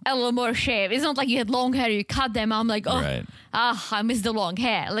were a little more shaved. It's not like you had long hair, you cut them. I'm like, I miss the long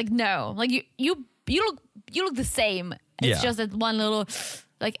hair. Like, no. Like you look the same. It's just that one little,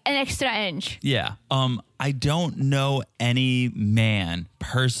 like an extra inch. Yeah. I don't know any man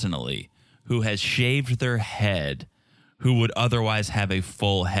personally who has shaved their head who would otherwise have a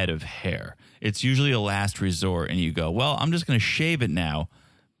full head of hair. It's usually a last resort, and you go, well, I'm just going to shave it now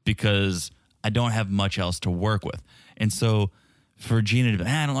because I don't have much else to work with. And so for Gina to be,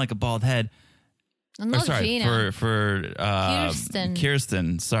 I don't like a bald head. Gina. For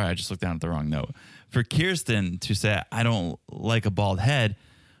Kirsten. Sorry, I just looked down at the wrong note. For Kirsten to say, I don't like a bald head,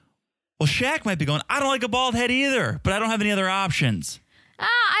 well, Shaq might be going, I don't like a bald head either, but I don't have any other options.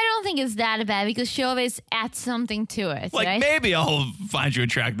 I don't think it's that bad because she always adds something to it. Like, right? Maybe I'll find you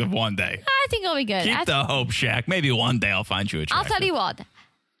attractive one day. I think it'll be good. Keep the hope, Shaq. Maybe one day I'll find you attractive. I'll tell you what.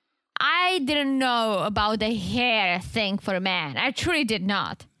 I didn't know about the hair thing for a man. I truly did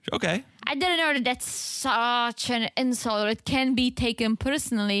not. Okay. I didn't know that that's such an insult. It can be taken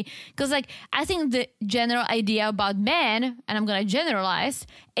personally. Because, like, I think the general idea about men, and I'm going to generalize,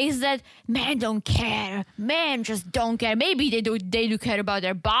 is that men don't care. Men just don't care. Maybe they do care about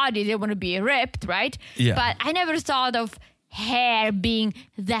their body. They want to be ripped, right? Yeah. But I never thought of hair being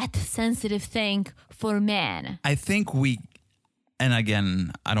that sensitive thing for men. I think and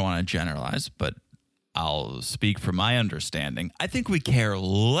again, I don't want to generalize, but I'll speak from my understanding. I think we care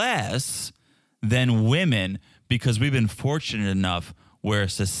less than women because we've been fortunate enough where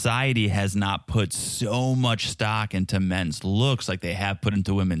society has not put so much stock into men's looks like they have put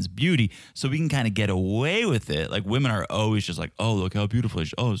into women's beauty. So we can kind of get away with it. Like women are always just like, oh, look how beautiful she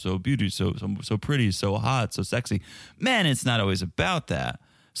is. Oh, so beauty, so pretty, so hot, so sexy. Men, it's not always about that.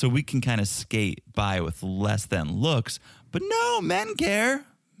 So we can kind of skate by with less than looks. But no, men care.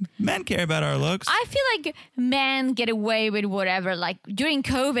 Men care about our looks. I feel like men get away with whatever. Like during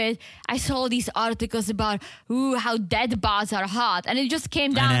COVID, I saw these articles about how dead bods are hot. And it just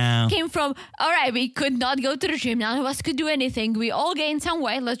came from, all right, we could not go to the gym. None of us could do anything. We all gained some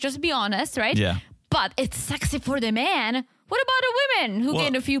weight. Let's just be honest, right? Yeah. But it's sexy for the man. What about the women who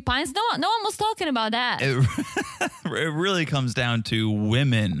gained a few pints? No one was talking about that. It really comes down to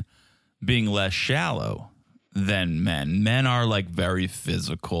women being less shallow than men. Men are like very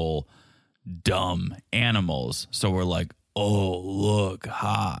physical, dumb animals. So we're like, oh, look,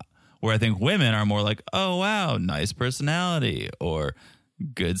 hot. Where I think women are more like, oh, wow, nice personality or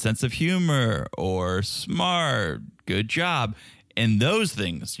good sense of humor or smart, good job. And those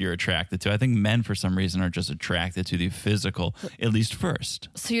things you're attracted to. I think men, for some reason, are just attracted to the physical, at least first.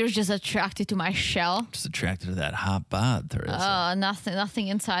 So you're just attracted to my shell? Just attracted to that hot bod, Teresa. Oh, nothing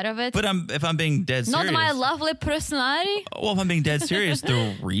inside of it? But if I'm being dead serious. Not my lovely personality? Well, if I'm being dead serious,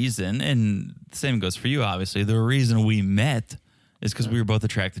 the reason, and the same goes for you, obviously, the reason we met is because we were both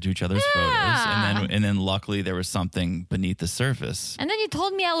attracted to each other's photos. And then luckily there was something beneath the surface. And then you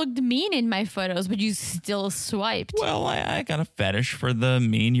told me I looked mean in my photos, but you still swiped. Well, I got a fetish for the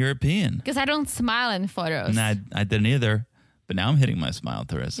mean European. Because I don't smile in photos. And I didn't either. But now I'm hitting my smile,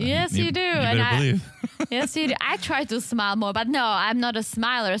 Teresa. Yes, you do. You better believe. Yes, you do. I try to smile more, but no, I'm not a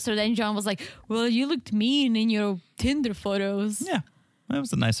smiler. So then John was like, well, you looked mean in your Tinder photos. Yeah, that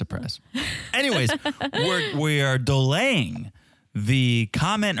was a nice surprise. Anyways, we are delaying the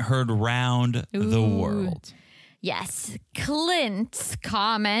comment heard round the world. Yes, Clint's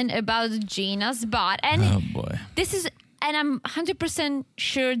comment about Gina's bot. And oh boy. This is and I'm 100%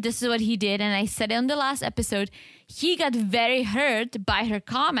 sure this is what he did. And I said it on the last episode. He got very hurt by her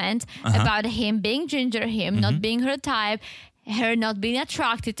comment about him being ginger, him not being her type, her not being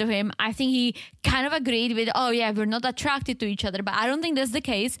attracted to him. I think he kind of agreed with, oh yeah, we're not attracted to each other, but I don't think that's the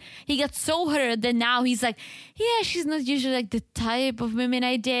case. He got so hurt that now he's like, yeah, she's not usually like the type of women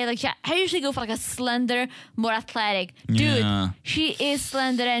I date. Like, I usually go for like a slender, more athletic. Dude, she is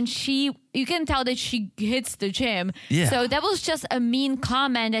slender, and you can tell that she hits the gym. Yeah. So that was just a mean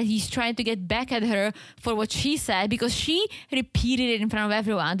comment that he's trying to get back at her for what she said, because she repeated it in front of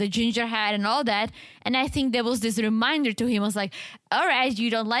everyone, the ginger hair and all that. And I think there was this reminder to him. I was like, all right, you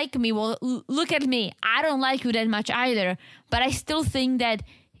don't like me. Well, look at me. I don't like you that much either. But I still think that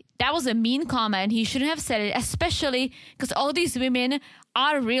was a mean comment. He shouldn't have said it, especially because all these women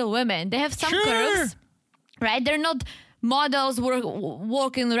are real women. They have some curves, right? They're not models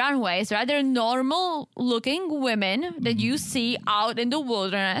walking the runways, right? They're normal looking women that you see out in the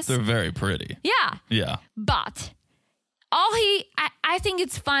wilderness. They're very pretty. Yeah. Yeah. But I think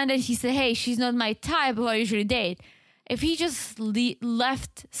it's fine that he said, hey, she's not my type who I usually date. If he just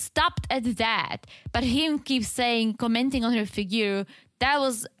stopped at that, but him keeps commenting on her figure, that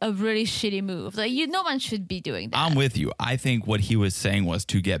was a really shitty move. Like, no one should be doing that. I'm with you. I think what he was saying was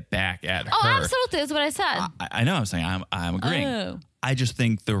to get back at her. Oh, absolutely. That's what I said. I know. I'm saying I'm agreeing. Oh. I just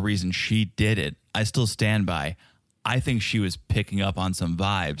think the reason she did it, I still stand by. I think she was picking up on some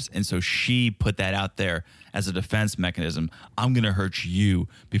vibes. And so she put that out there as a defense mechanism. I'm going to hurt you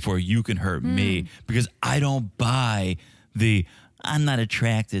before you can hurt me, because I don't buy I'm not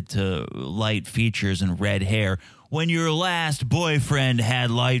attracted to light features and red hair when your last boyfriend had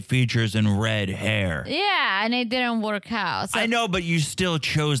light features and red hair. Yeah, and it didn't work out. So. I know, but you still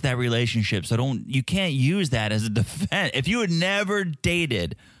chose that relationship. So you can't use that as a defense. If you had never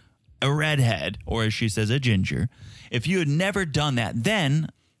dated a redhead, or as she says, a ginger, if you had never done that, then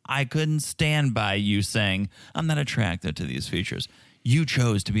I couldn't stand by you saying, I'm not attracted to these features. You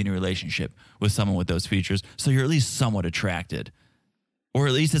chose to be in a relationship with someone with those features, so you're at least somewhat attracted. Or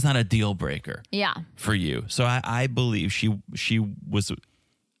at least it's not a deal breaker for you. So I believe she was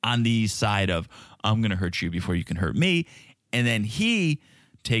on the side of, I'm going to hurt you before you can hurt me. And then he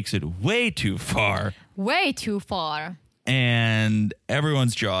takes it way too far. Way too far. And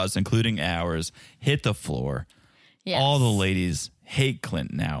everyone's jaws, including ours, hit the floor. Yes. All the ladies hate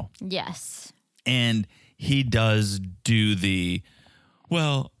Clint now. Yes. And he does do the,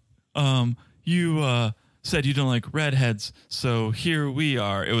 you said you don't like redheads, so here we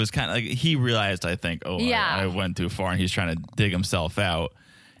are. It was kind of like he realized, I think, I went too far, and he's trying to dig himself out.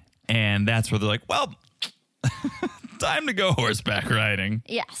 And that's where they're like, well, time to go horseback riding.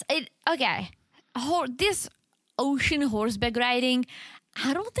 Yes. Okay. This ocean horseback riding,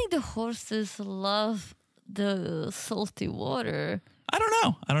 I don't think the horses love the salty water. I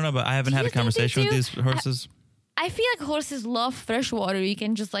don't know, but I haven't had a conversation with these horses. I feel like horses love fresh water. You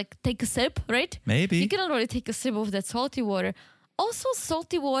can just take a sip, right? Maybe. You can already take a sip of that salty water. Also,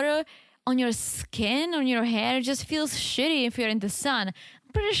 salty water on your skin, on your hair, just feels shitty if you're in the sun.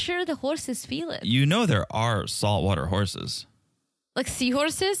 I'm pretty sure the horses feel it. You know there are saltwater horses. Like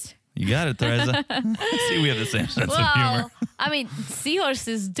seahorses? You got it, Teresa. See, we have the same sense of humor. I mean,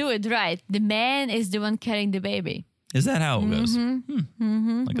 seahorses do it right. The man is the one carrying the baby. Is that how it goes?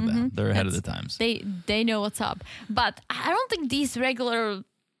 Look at that. They're ahead of the times. They know what's up. But I don't think these regular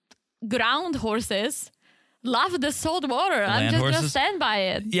ground horses love the salt water. I'm just going to stand by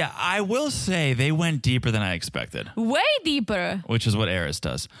it. Yeah, I will say they went deeper than I expected. Way deeper. Which is what Eris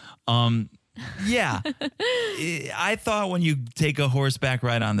does. Yeah. I thought when you take a horseback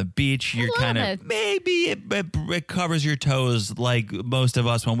ride on the beach, you're kind of, maybe it covers your toes like most of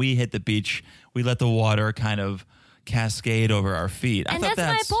us. When we hit the beach, we let the water kind of cascade over our feet. And that's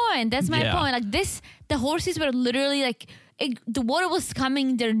my point. That's my point. Like the horses were literally the water was coming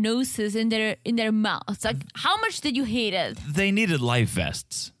in their noses, in their mouths. Like, how much did you hate it? They needed life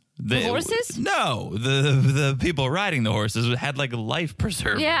vests. The horses? No, the people riding the horses had life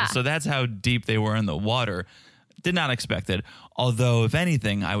preservers. Yeah. So that's how deep they were in the water. Did not expect it. Although, if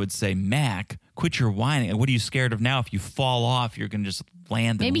anything, I would say, Mac, quit your whining. What are you scared of now? If you fall off, you're going to just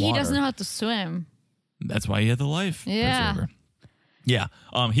land in water. Maybe he doesn't know how to swim. That's why he had the life preserver. Yeah.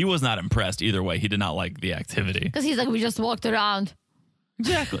 He was not impressed either way. He did not like the activity. Because he's like, we just walked around.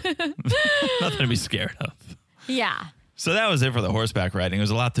 Exactly. Nothing to be scared of. Yeah. So that was it for the horseback riding. It was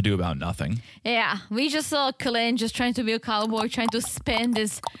a lot to do about nothing. Yeah. We just saw Clint just trying to be a cowboy, trying to spin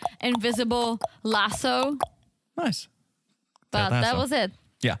this invisible lasso. Nice. But that was it.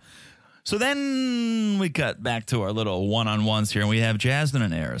 Yeah. So then we cut back to our little one-on-ones here, and we have Jasmine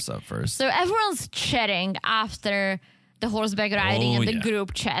and Eris up first. So everyone's chatting after the horseback riding and the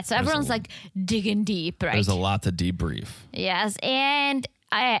group chat. So everyone's like digging deep, right? There's a lot to debrief. Yes, and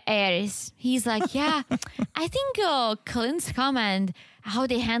Aries, he's like, yeah, I think Clint's comment, how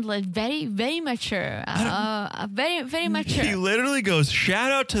they handle it, very, very mature. Very, very mature. He literally goes,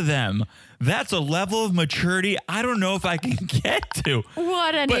 shout out to them. That's a level of maturity I don't know if I can get to.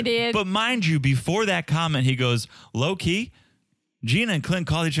 What an idiot. But mind you, before that comment, he goes, low key, Gina and Clint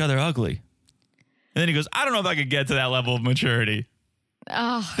called each other ugly. And then he goes, I don't know if I could get to that level of maturity.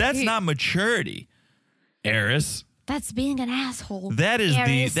 That's not maturity, Eris. That's being an asshole. That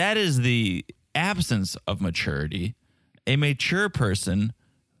is the absence of maturity. A mature person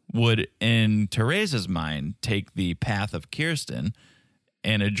would, in Teresa's mind, take the path of Kirsten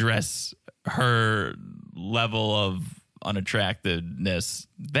and address her level of unattractiveness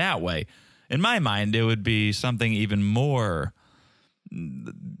that way. In my mind, it would be something even more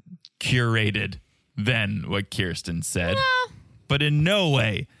curated than what Kirsten said. No. But in no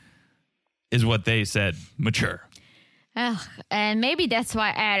way is what they said mature. And maybe that's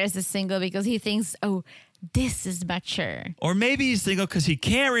why Aris is single, because he thinks, oh, this is mature. Or maybe he's single because he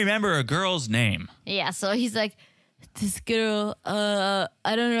can't remember a girl's name. Yeah, so he's like, this girl, I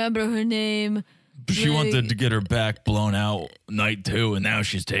don't remember her name. She wanted to get her back blown out night 2, and now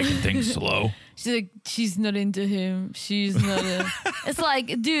she's taking things slow. She's like, she's not into him. She's not. It's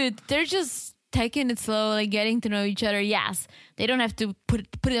like, dude, they're just taking it slow, like getting to know each other. Yes, they don't have to put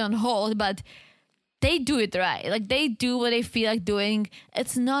it on hold, but they do it right. Like, they do what they feel like doing.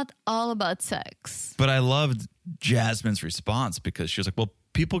 It's not all about sex. But I loved Jasmine's response, because she was like, well,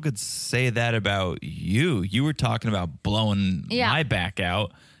 people could say that about you. You were talking about blowing my back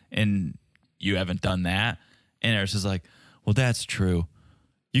out, and you haven't done that. And Eris is like, well, that's true.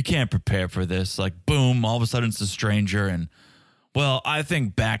 You can't prepare for this. Like, boom, all of a sudden it's a stranger. And, well, I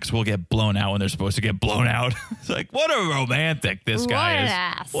think backs will get blown out when they're supposed to get blown out. It's like, what a romantic this guy is.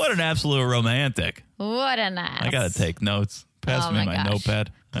 Ass. What an absolute romantic. What an ass. I got to take notes. Pass me my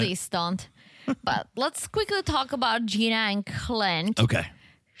notepad. Please don't. But let's quickly talk about Gina and Clint. Okay.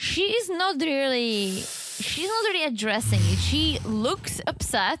 She's not really addressing it. She looks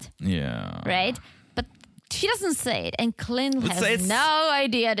upset. Yeah. Right? But she doesn't say it. And Clint has no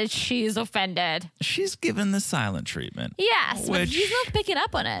idea that she's offended. She's given the silent treatment. Yes, but he's not picking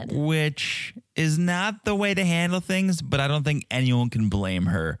up on it. Which is not the way to handle things, but I don't think anyone can blame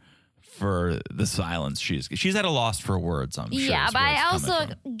her for the silence. She's at a loss for words, I'm sure. Yeah, but I also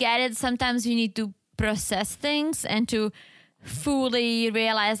get it. Sometimes you need to process things and to fully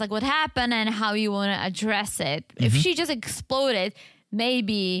realize like what happened and how you want to address it. Mm-hmm. If she just exploded,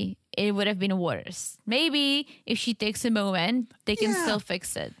 maybe it would have been worse. Maybe if she takes a moment, they can still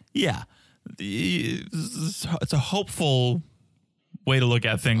fix it. Yeah. It's a hopeful way to look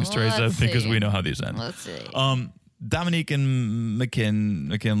at things, Teresa, because we know how these end. Let's see. Dominique and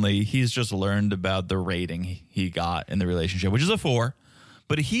McKinley, he's just learned about the rating he got in the relationship, which is a 4,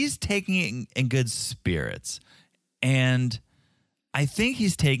 but he's taking it in good spirits. And I think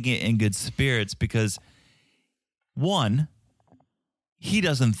he's taking it in good spirits because, one, he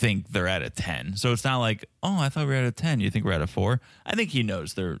doesn't think they're at a 10. So it's not like, oh, I thought we were at a 10. You think we're at a 4? I think he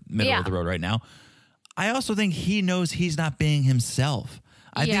knows they're middle of the road right now. I also think he knows he's not being himself.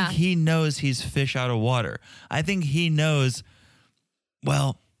 I think he knows he's fish out of water. I think he knows,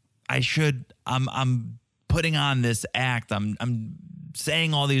 well, I'm putting on this act. I'm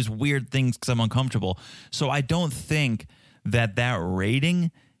saying all these weird things because I'm uncomfortable. So I don't think that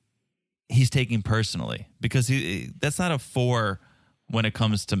rating he's taking personally, because that's not a 4 when it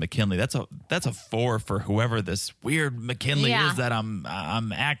comes to McKinley. That's a 4 for whoever this weird McKinley is that I'm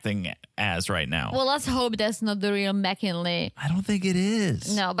acting as right now. Well, let's hope that's not the real McKinley. I don't think it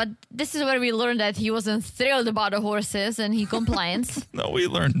is. No, but this is where we learned that he wasn't thrilled about the horses and he complains. No, we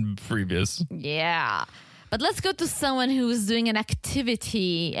learned previous. Yeah. But let's go to someone who's doing an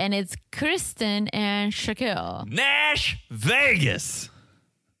activity, and it's Kristen and Shaquille. Nash Vegas.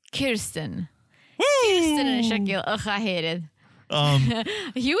 Kirsten. Woo! Kirsten and Shaquille. Ugh, I hate it.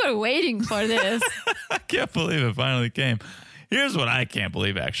 You were waiting for this. I can't believe it finally came. Here's what I can't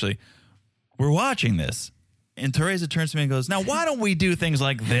believe, actually. We're watching this, and Teresa turns to me and goes, now, why don't we do things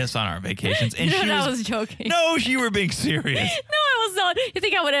like this on our vacations? And I was joking. No, you were being serious. No, I was not. You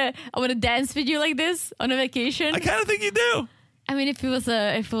think I wanna dance with you like this on a vacation? I kind of think you do. I mean, if it was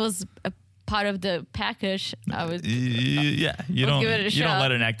a part of the package, I would. Yeah, you don't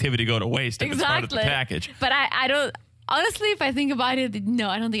let an activity go to waste if it's part of the package. But I don't. Honestly, if I think about it, no,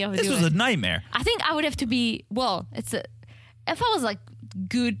 I don't think I would do it. This was a nightmare. I think I would have to be, if I was like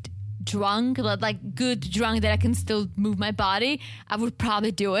good drunk that I can still move my body, I would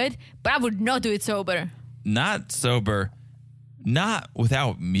probably do it, but I would not do it sober. not sober, not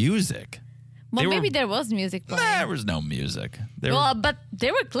without music. Well, maybe there was music playing. There was no music. But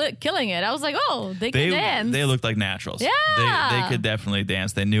they were killing it. I was like, oh, they can dance. They looked like naturals. Yeah. They could definitely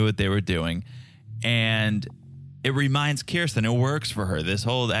dance. They knew what they were doing. And it reminds Kirsten, it works for her. This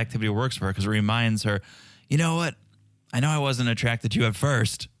whole activity works for her because it reminds her, you know what? I know I wasn't attracted to you at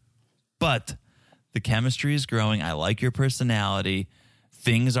first, but the chemistry is growing. I like your personality.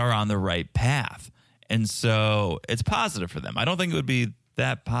 Things are on the right path. And so it's positive for them. I don't think it would be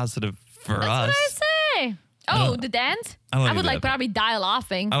that positive for us. That's what I say. Oh, the dance? I would probably die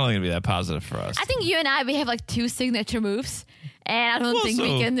laughing. I don't think it'd be that positive for us. I think you and I, we have like 2 signature moves. And I don't think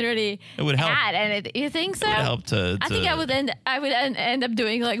we can really add. And you think so? It would help to. I think I would end up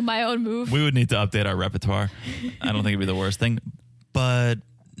doing like my own move. We would need to update our repertoire. I don't think it'd be the worst thing. But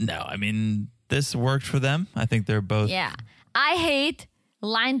no, I mean, this worked for them. I think they're both. Yeah. I hate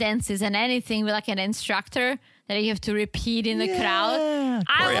line dances and anything with like an instructor that you have to repeat in the crowd.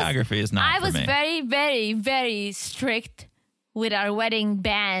 Choreography is not for me. I was very, very, very strict with our wedding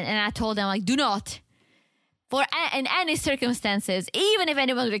band. And I told them like, do not. In any circumstances, even if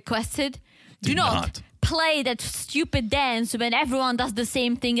anyone requested, do not play that stupid dance when everyone does the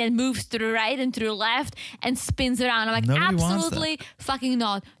same thing and moves to the right and to the left and spins around. I'm like, Nobody absolutely fucking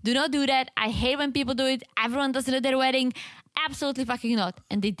not. Do not do that. I hate when people do it. Everyone does it at their wedding. Absolutely fucking not.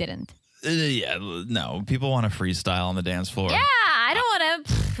 And they didn't. No. People want to freestyle on the dance floor. Yeah, I don't want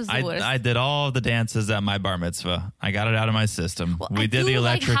to. I did all of the dances at my bar mitzvah. I got it out of my system. Well, we did the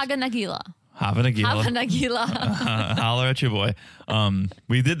electric. Like Haga Nagila. Hava Nagila. Holler at your boy.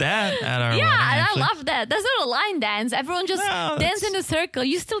 We did that at our wedding. Yeah, and I love that. That's not a line dance. Everyone just dance in a circle.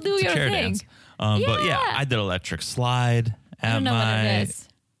 You still do your thing. Dance. But yeah, I did electric slide at I don't know what it is.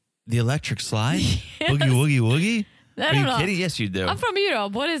 The electric slide? Yes. Boogie woogie woogie? Are you know. kidding? Yes, you do. I'm from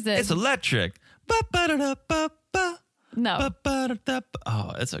Europe. What is this? It's electric. No.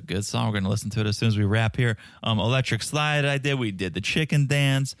 Oh, it's a good song. We're going to listen to it as soon as we wrap here. Electric slide I did. We did the chicken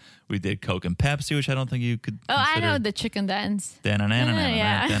dance. We did Coke and Pepsi, which I don't think you could consider. I know the chicken dance. Yeah.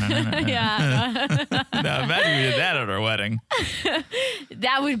 Now, imagine we did that at our wedding.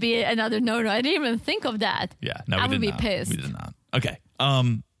 That would be another no-no. I didn't even think of that. Yeah. No, I we would did be not. pissed. We did not. Okay.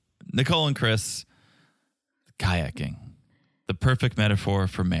 Nicole and Chris, kayaking. The perfect metaphor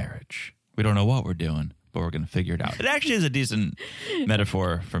for marriage. We don't know what we're doing, but we're going to figure it out. It actually is a decent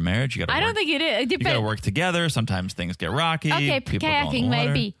metaphor for marriage. You got. I don't think it is. You got to work together. Sometimes things get rocky. Okay, people kayaking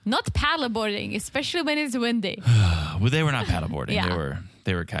maybe. Not paddleboarding, especially when it's windy. Well, they were not paddleboarding. Yeah.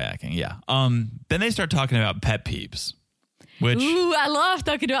 They were kayaking. Yeah. Then they start talking about pet peeves. Ooh, I love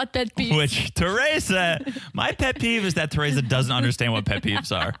talking about pet peeves. Which Teresa, my pet peeve is that Teresa doesn't understand what pet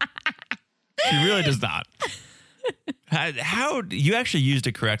peeves are. She really does not. How you actually used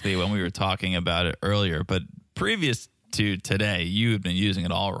it correctly when we were talking about it earlier, but previous to today, you had been using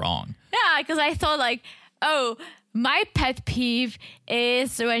it all wrong. Yeah, because I thought like, oh, my pet peeve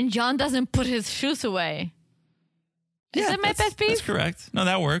is when John doesn't put his shoes away. Is that my pet peeve? That's correct. No,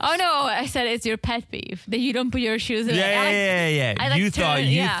 that works. Oh no, I said it's your pet peeve that you don't put your shoes away. Yeah. You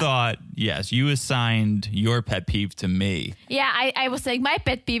thought, yes, you assigned your pet peeve to me. Yeah, I was saying my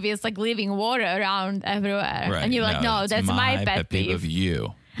pet peeve is like leaving water around everywhere. Right. And you're like, no, that's my pet peeve. Of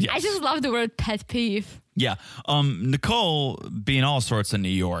you. Yes. I just love the word pet peeve. Yeah. Nicole being all sorts in New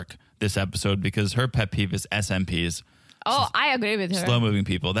York this episode because her pet peeve is SMPs. Oh, I agree with her. Slow moving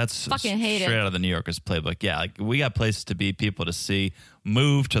people. That's fucking hate straight it. out of the New Yorkers playbook. Yeah, like we got places to be, people to see.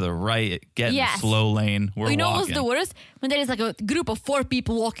 Move to the right, get in the slow lane. We're you know walking. what's the worst? When there is like a group of 4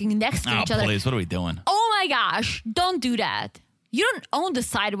 people walking next to each other. Please, what are we doing? Oh my gosh, don't do that. You don't own the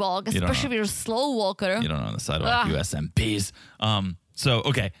sidewalk, especially if you're a slow walker. You don't own the sidewalk, you SMPs. So,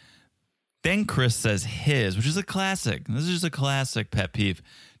 okay. Then Chris says his, which is a classic. This is just a classic pet peeve.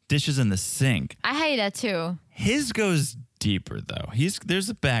 Dishes in the sink. I hate that too. His goes deeper though. There's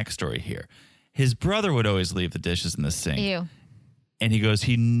a backstory here. His brother would always leave the dishes in the sink. Ew. And he goes,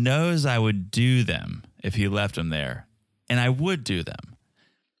 he knows I would do them if he left them there. And I would do them.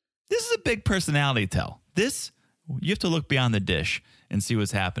 This is a big personality tell. You have to look beyond the dish and see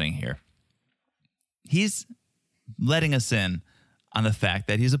what's happening here. He's letting us in on the fact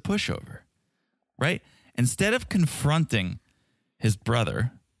that he's a pushover, right? Instead of confronting his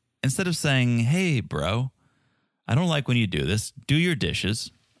brother, instead of saying, hey, bro, I don't like when you do this. Do your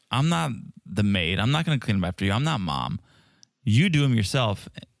dishes. I'm not the maid. I'm not going to clean them after you. I'm not mom. You do them yourself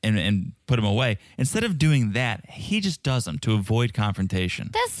and put them away. Instead of doing that, he just does them to avoid confrontation.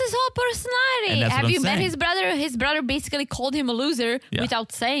 That's his whole personality. Have you met his brother? His brother basically called him a loser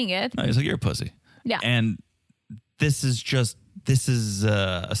without saying it. No, he's like, you're a pussy. Yeah. And this is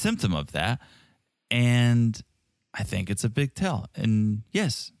a symptom of that. And I think it's a big tell. And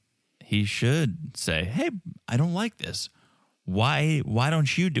yes, he should say, hey, I don't like this. Why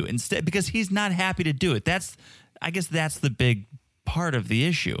don't you do it instead? Because he's not happy to do it. I guess that's the big part of the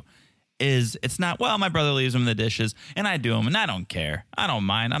issue. Is it's not, well, my brother leaves him the dishes and I do them and I don't care. I don't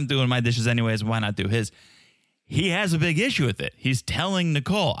mind. I'm doing my dishes anyways. Why not do his? He has a big issue with it. He's telling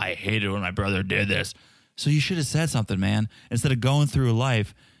Nicole, I hate it when my brother did this. So you should have said something, man. Instead of going through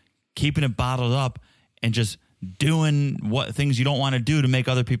life, keeping it bottled up and just doing what things you don't want to do to make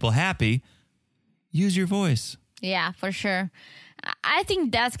other people happy, use your voice. Yeah, for sure. I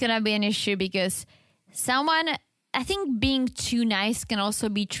think that's going to be an issue because I think being too nice can also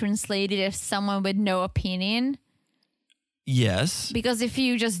be translated as someone with no opinion. Yes. Because if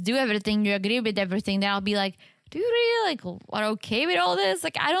you just do everything, you agree with everything, then I'll be like, do you really are okay with all this?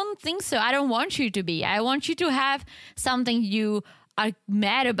 I don't think so. I don't want you to be. I want you to have something you are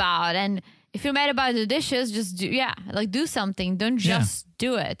mad about. And if you're mad about the dishes, just do something. Don't just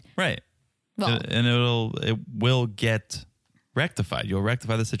do it. Right. Well, and it will get rectified. You'll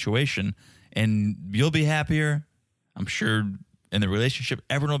rectify the situation and you'll be happier. I'm sure in the relationship,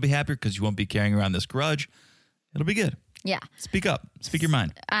 everyone will be happier because you won't be carrying around this grudge. It'll be good. Yeah. Speak up. Speak your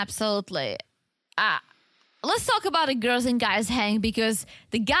mind. Absolutely. Let's talk about the girls and guys hang because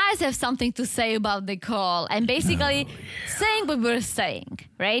the guys have something to say about Nicole and basically saying what we're saying,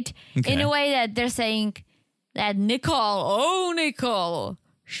 right? Okay. In a way that they're saying that Nicole,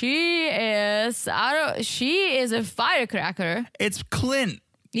 she is a firecracker. It's Clint.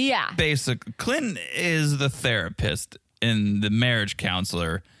 Yeah. Clint is the therapist and the marriage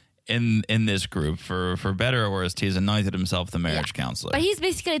counselor in this group. For better or worse, he's anointed himself the marriage counselor. But he's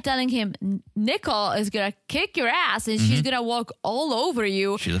basically telling him, Nicole is going to kick your ass and she's going to walk all over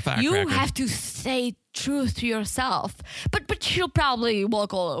you. She's a firecracker. You have to stay true to yourself. But she'll probably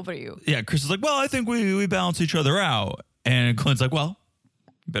walk all over you. Yeah, Chris is like, well, I think we balance each other out. And Clint's like, well,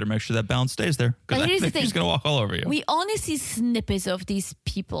 you better make sure that balance stays there. Because I think she's going to walk all over you. We only see snippets of these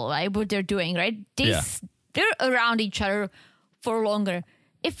people, right? What they're doing, right? They're around each other for longer.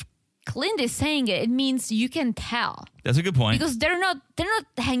 If Clint is saying it, it means you can tell. That's a good point. Because they're not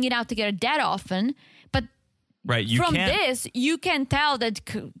hanging out together that often. But right, this, you can tell that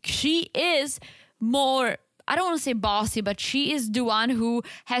she is more, I don't want to say bossy, but she is the one who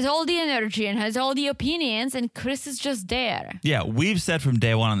has all the energy and has all the opinions, and Chris is just there. Yeah, we've said from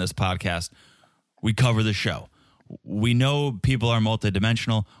day one on this podcast, we cover the show. We know people are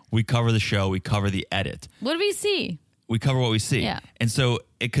multidimensional. We cover the show. We cover the edit. What do we see? We cover what we see. Yeah. And so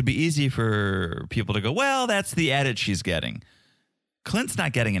it could be easy for people to go, well, that's the edit she's getting. Clint's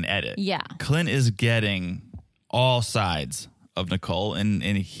not getting an edit. Yeah. Clint is getting all sides of Nicole, and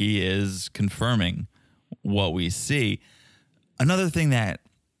he is confirming what we see. Another thing that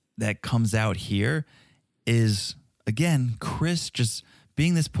comes out here is, again, Chris just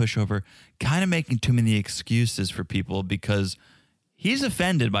being this pushover, kind of making too many excuses for people because he's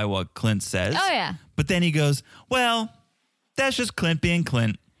offended by what Clint says. Oh, yeah. But then he goes, well, that's just Clint being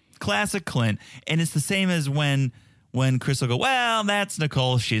Clint. Classic Clint. And it's the same as when Chris will go, well, that's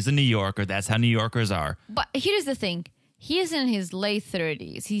Nicole. She's a New Yorker. That's how New Yorkers are. But here's the thing. He is in his late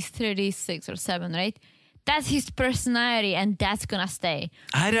 30s. He's 36 or 7, right? That's his personality, and that's going to stay.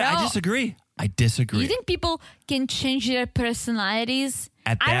 I disagree. I disagree. You think people can change their personalities?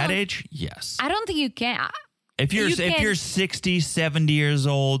 At that age, yes. I don't think you can. If you're 60, 70 years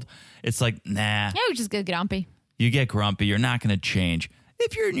old, it's like, nah. Yeah, you just get grumpy. You get grumpy. You're not going to change.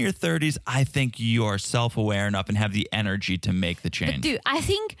 If you're in your 30s, I think you are self-aware enough and have the energy to make the change. But dude, I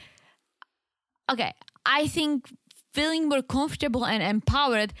think feeling more comfortable and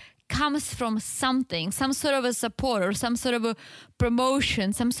empowered comes from something, some sort of a support or some sort of a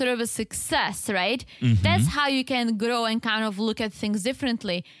promotion, some sort of a success, right? Mm-hmm. That's how you can grow and kind of look at things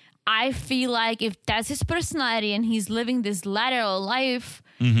differently. I feel like if that's his personality and he's living this lateral life,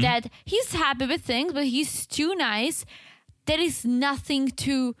 that he's happy with things, but he's too nice, there is nothing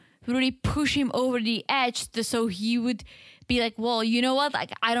to really push him over the edge so he would be like, well, you know what?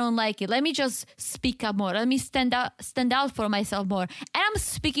 Like, I don't like it. Let me just speak up more. Let me stand out for myself more. And I'm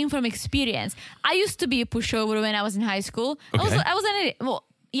speaking from experience. I used to be a pushover when I was in high school. Okay. I was an idiot. Well,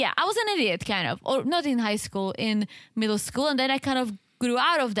 yeah, I was an idiot kind of, or not in high school, in middle school. And then I kind of grew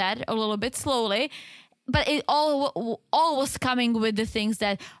out of that a little bit slowly. But it all was coming with the things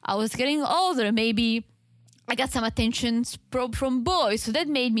that I was getting older. Maybe I got some attention from boys, so that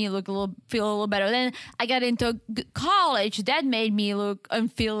made me feel a little better. Then I got into college, that made me look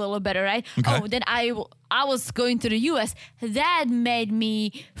and feel a little better, right? Okay. Oh, then I was going to the US, that made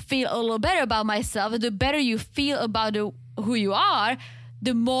me feel a little better about myself. The better you feel about who you are,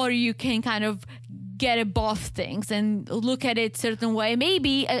 the more you can kind of get above things and look at it certain way.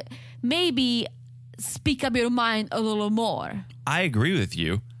 Maybe speak up your mind a little more. I agree with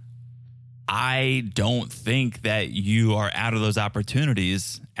you. I don't think that you are out of those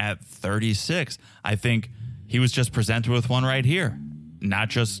opportunities at 36. I think he was just presented with one right here. Not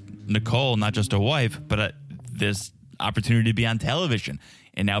just Nicole, not just a wife, but this opportunity to be on television.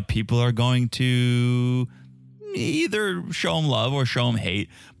 And now people are going to either show him love or show him hate.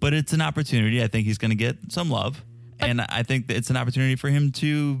 But it's an opportunity. I think he's going to get some love. And I think that it's an opportunity for him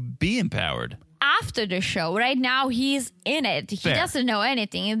to be empowered. After the show, right now he's in it. He doesn't know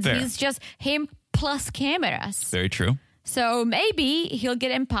anything. It's just him plus cameras. Very true. So maybe he'll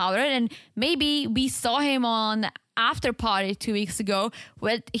get empowered, and maybe we saw him on after party 2 weeks ago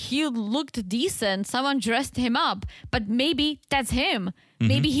where he looked decent. Someone dressed him up, but maybe that's him. Mm-hmm.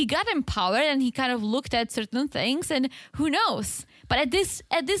 Maybe he got empowered and he kind of looked at certain things, and who knows? But at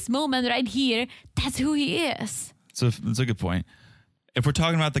this moment right here, that's who he is. So that's a good point. If we're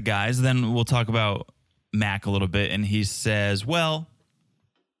talking about the guys, then we'll talk about Mac a little bit. And he says, well,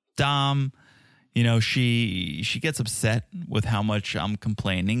 Dom, she gets upset with how much I'm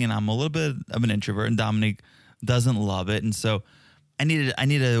complaining, and I'm a little bit of an introvert, and Dominique doesn't love it. And so I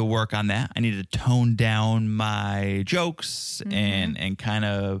need to work on that. I need to tone down my jokes and kind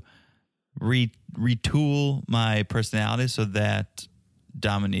of retool my personality so that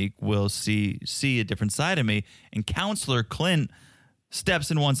Dominique will see a different side of me. And Counselor Clint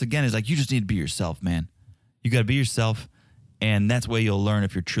steps in once again. He's like, you just need to be yourself, man. You got to be yourself, and that's where you'll learn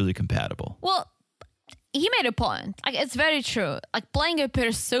if you're truly compatible. Well, he made a point. Like, it's very true. Like, playing a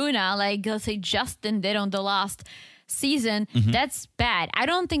persona, like, let's say Justin did on the last season, that's bad. I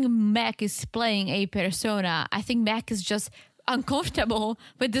don't think Mac is playing a persona. I think Mac is just uncomfortable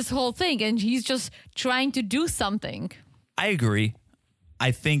with this whole thing, and he's just trying to do something. I agree.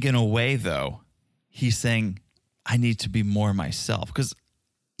 I think in a way, though, he's saying, I need to be more myself. Because,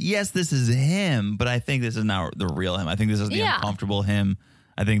 yes, this is him, but I think this is not the real him. I think this is the uncomfortable him.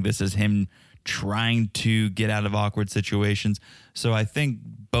 I think this is him trying to get out of awkward situations. So I think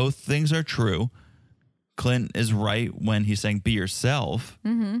both things are true. Clint is right when he's saying, be yourself.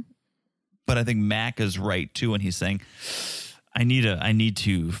 Mm-hmm. But I think Mac is right, too, when he's saying, I need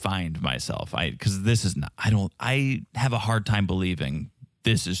to find myself. Because this is not, I have a hard time believing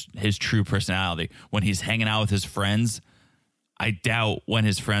this is his true personality. When he's hanging out with his friends, I doubt when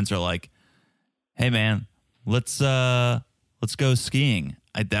his friends are like, hey, man, let's go skiing.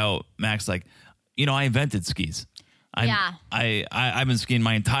 I doubt Mac's like, I invented skis. I've been skiing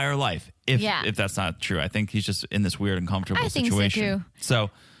my entire life. If that's not true, I think he's just in this weird uncomfortable situation. So, too. So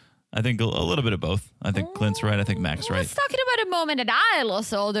I think a little bit of both. I think Clint's right. I think Mac's right. Let's talking about a moment that I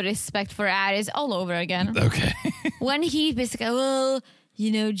lost all the respect for Aris all over again. Okay. When he basically, well,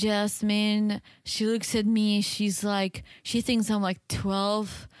 Jasmine, she looks at me, she's like, she thinks I'm like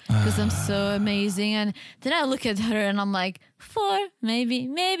 12 because I'm so amazing. And then I look at her and I'm like, 4,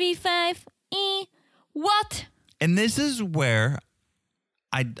 maybe 5. What? And this is where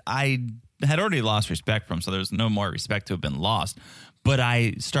I had already lost respect from, so there's no more respect to have been lost. But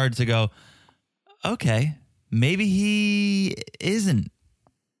I started to go, okay, maybe he isn't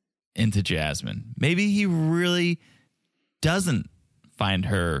into Jasmine. Maybe he really doesn't find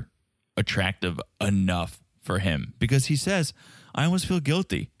her attractive enough for him, because he says, I almost feel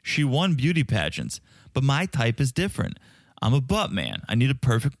guilty. She won beauty pageants, but my type is different. I'm a butt man. I need a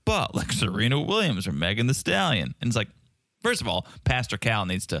perfect butt like Serena Williams or Megan Thee Stallion. And it's like, first of all, Pastor Cal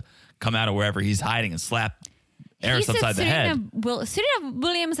needs to come out of wherever he's hiding and slap Eris upside the head. Serena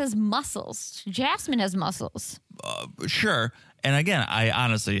Williams has muscles. Jasmine has muscles. Sure. And again, I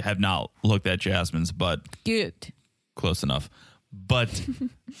honestly have not looked at Jasmine's butt. Good. Close enough. But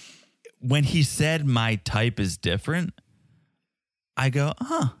when he said my type is different, I go,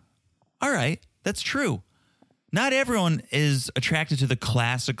 all right, that's true. Not everyone is attracted to the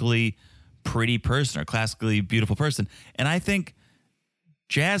classically pretty person or classically beautiful person. And I think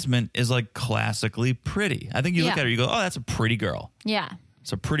Jasmine is like classically pretty. I think you look at her, you go, oh, that's a pretty girl. Yeah.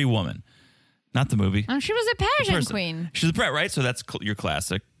 It's a pretty woman. Not the movie. And she was a pageant queen. She's a pretty, right? So that's your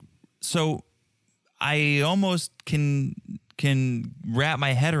classic. So I almost can wrap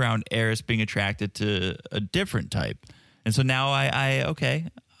my head around Eris being attracted to a different type. And so now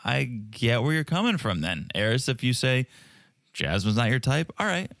I get where you're coming from then. Eris, if you say Jasmine's not your type, all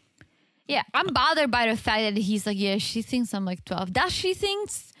right. Yeah, I'm bothered by the fact that he's like, yeah, she thinks I'm like 12. Does she think?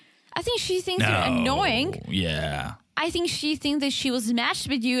 I think she thinks you're annoying. Yeah. I think she thinks that she was matched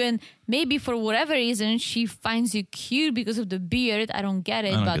with you, and maybe for whatever reason she finds you cute because of the beard. I don't get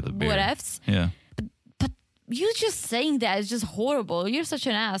it, but whatevs. Yeah. But you just saying that is just horrible. You're such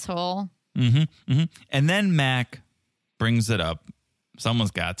an asshole. And then Mac brings it up.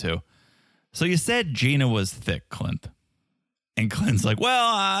 Someone's got to. So you said Gina was thick, Clint. And Clint's like,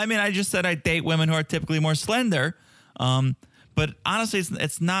 well, I mean, I just said I date women who are typically more slender. But honestly,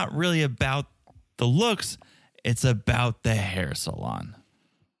 it's not really about the looks. It's about the hair salon.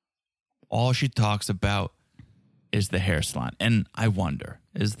 All she talks about is the hair salon. And I wonder,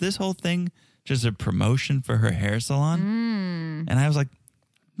 is this whole thing just a promotion for her hair salon? And I was like,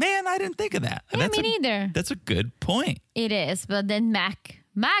 man, I didn't think of that. Yeah, me neither. That's a good point. It is. But then Mac,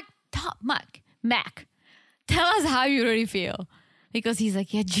 tell us how you really feel. Because he's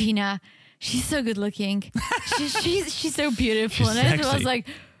like, yeah, Gina, she's so good looking. she's so beautiful. She's and sexy. I was like,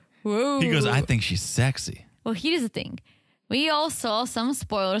 whoa. He goes, I think she's sexy. Well, here's the thing. We all saw some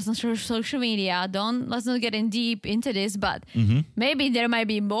spoilers on social media. Let's not get in deep into this, but maybe there might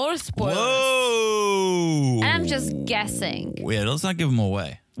be more spoilers. Whoa! And I'm just guessing. Yeah, let's not give them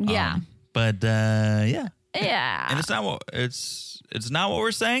away. Yeah. Yeah. Yeah. And it's not what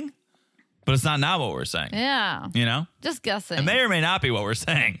we're saying, but it's not what we're saying. Yeah. You know? Just guessing. It may or may not be what we're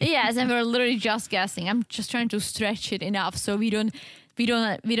saying. Yes, and we're literally just guessing. I'm just trying to stretch it enough so we don't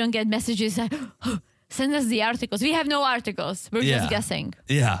get messages like, oh, send us the articles. We have no articles. We're just guessing.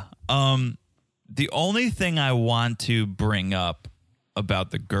 Yeah. The only thing I want to bring up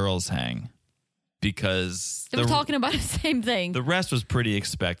about the girls hang, because we're talking about the same thing. The rest was pretty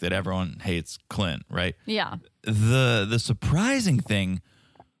expected. Everyone hates Clint, right? Yeah. The surprising thing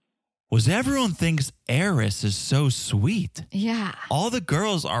was everyone thinks Eris is so sweet. Yeah. All the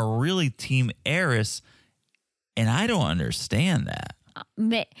girls are really team Eris, and I don't understand that.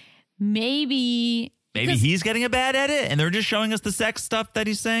 Maybe he's getting a bad edit and they're just showing us the sex stuff that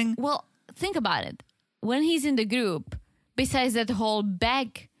he's saying. Well, think about it. When he's in the group, besides that whole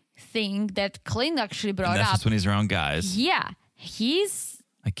bag thing that Clint actually brought that's up. Just when he's around guys. Yeah. He's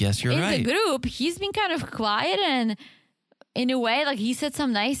I guess you're right. In the group, he's been kind of quiet and in a way, like he said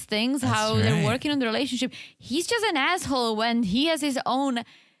some nice things, That's how right. they're working on the relationship. He's just an asshole when he has his own,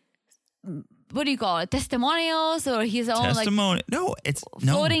 what do you call it, testimonials or his own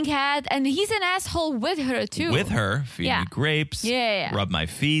floating head. And he's an asshole with her too. With her, feed me grapes, rub my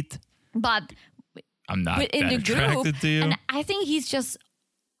feet. But I'm not in the attracted group, to you. and I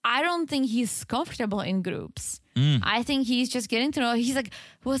don't think he's comfortable in groups. I think he's just getting to know. He's like,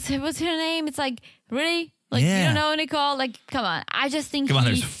 what's her name? It's like, really? Like, you don't know Nicole? Like, come on. I just think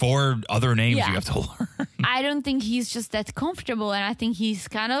there's 4 other names you have to learn. I don't think he's just that comfortable. And I think he's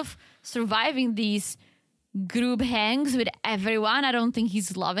kind of surviving these group hangs with everyone. I don't think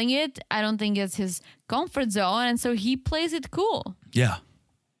he's loving it. I don't think it's his comfort zone. And so he plays it cool. Yeah.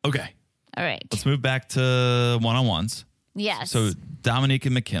 Okay. All right. Let's move back to one-on-ones. Yes. So Dominique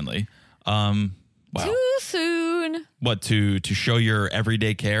and McKinley. Wow. Too soon. What, to show your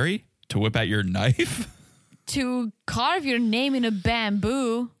everyday carry? To whip out your knife? To carve your name in a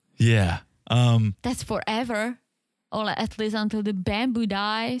bamboo. Yeah. That's forever. Or at least until the bamboo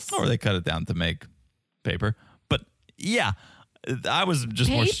dies. Or they cut it down to make paper. But yeah, I was just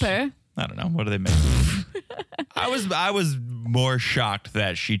paper. I don't know. What do they make? I was more shocked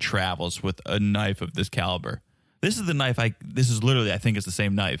that she travels with a knife of this caliber. This is the knife this is literally, I think it's the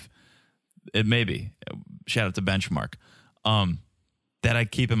same knife. It may be. Shout out to Benchmark. That I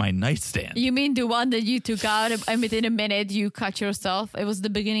keep in my nightstand. You mean the one that you took out and within a minute you cut yourself? It was the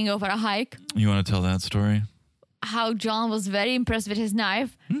beginning of our hike. You want to tell that story? How John was very impressed with his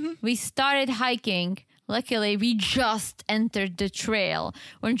knife. Mm-hmm. We started hiking. Luckily, we just entered the trail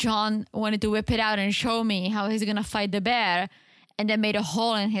when John wanted to whip it out and show me how he's going to fight the bear, and then made a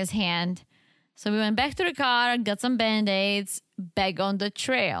hole in his hand. So we went back to the car, got some Band-Aids, back on the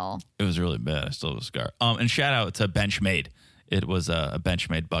trail. It was really bad. I still have a scar. And shout out to Benchmade. It was a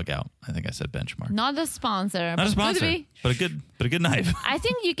Benchmade bug out. I think I said Benchmark. Not a sponsor. Not a sponsor, but a good knife. I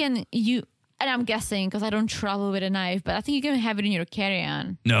think and I'm guessing because I don't travel with a knife, but I think you can have it in your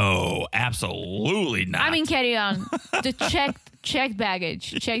carry-on. No, absolutely not. I mean carry-on. The checked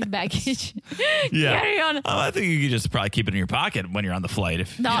baggage. Yeah. Carry-on. I think you could just probably keep it in your pocket when you're on the flight.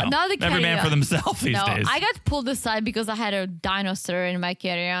 Not the carry-on. Every man for themselves these days. I got pulled aside because I had a dinosaur in my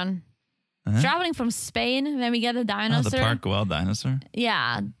carry-on. Uh-huh. Traveling from Spain when we get a dinosaur. The Park Güell dinosaur?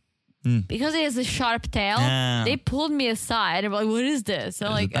 Yeah. Because it has a sharp tail, they pulled me aside. I'm like, what is this?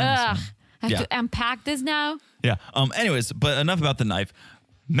 I'm like, ugh. I have to unpack this now? Yeah. Anyways, but enough about the knife.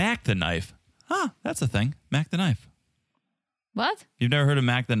 Mac the knife. That's a thing. Mac the knife. What? You've never heard of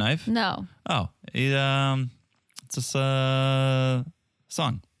Mac the knife? No. Oh. It's a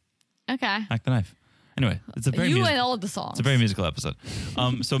song. Okay. Mac the knife. Anyway, it's a very You and all of the songs. It's a very musical episode.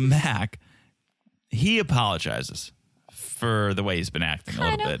 So Mac, he apologizes for the way he's been acting a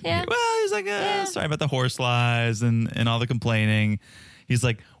little bit. Yeah. Well, he's like, sorry about the horse lies and all the complaining. He's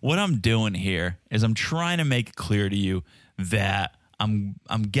like, what I'm doing here is I'm trying to make it clear to you that I'm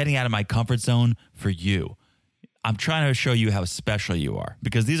getting out of my comfort zone for you. I'm trying to show you how special you are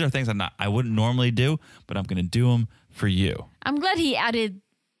because these are things I wouldn't normally do, but I'm going to do them for you. I'm glad he added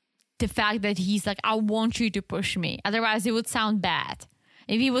the fact that he's like, I want you to push me. Otherwise, it would sound bad.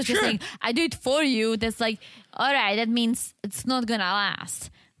 If he was just saying, I do it for you, that's like, all right, that means it's not going to last.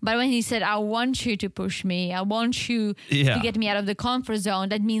 But when he said, I want you to push me, I want you to get me out of the comfort zone,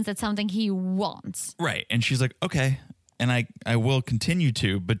 that means that's something he wants. Right. And she's like, okay. And I will continue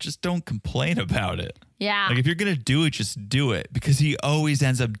to, but just don't complain about it. Yeah. Like if you're going to do it, just do it. Because he always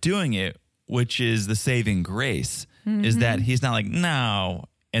ends up doing it, which is the saving grace, is that he's not like, no,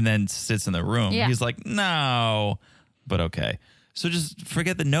 and then sits in the room. Yeah. He's like, no, but okay. So just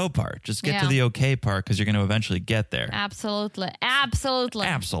forget the no part. Just get to the okay part because you're going to eventually get there. Absolutely.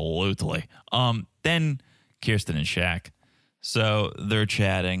 Then Kirsten and Shaq. So they're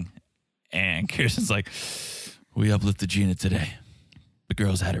chatting, and Kirsten's like, we uplifted Gina today. The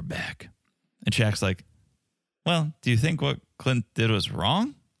girl's had her back. And Shaq's like, well, do you think what Clint did was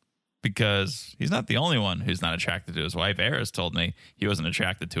wrong? Because he's not the only one who's not attracted to his wife. Eris told me he wasn't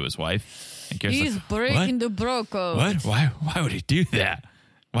attracted to his wife. And Kirsten's he's like, breaking the bro code. What? Why would he do that?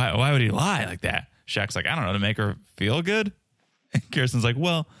 Why would he lie like that? Shaq's like, I don't know, to make her feel good? And Kirsten's like,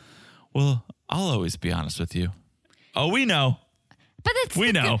 well, I'll always be honest with you. Oh, we know. But it's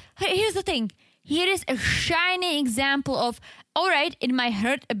we know. Here's the thing. Here is a shining example of, all right, it might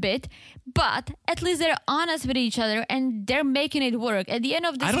hurt a bit, but at least they're honest with each other and they're making it work. At the end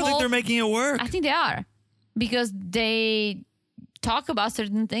of this I don't think they're making it work. I think they are. Because they talk about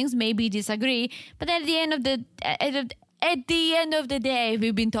certain things, maybe disagree, but at the end of the day,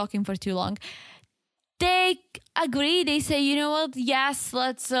 we've been talking for too long. They agree. They say, you know what? Yes,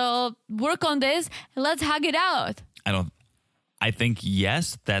 let's work on this. Let's hug it out. I think,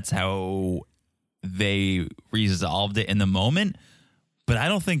 yes, that's how they resolved it in the moment, but I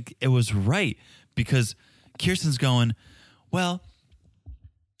don't think it was right because Kirsten's going, well,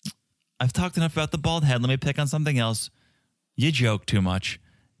 I've talked enough about the bald head. Let me pick on something else. You joke too much.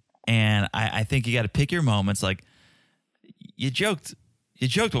 And I think you got to pick your moments. Like you joked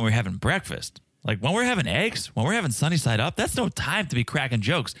when we were having breakfast. Like when we're having eggs, when we're having sunny side up, that's no time to be cracking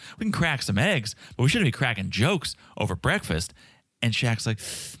jokes. We can crack some eggs, but we shouldn't be cracking jokes over breakfast. And Shaq's like,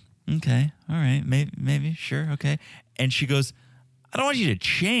 okay, all right, maybe, sure, okay. And she goes, I don't want you to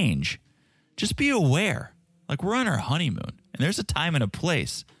change. Just be aware. Like we're on our honeymoon, and there's a time and a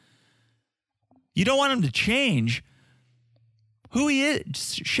place. You don't want him to change who he is.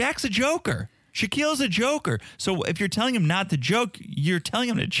 Shaq's a joker. Shaquille's a joker. So if you're telling him not to joke, you're telling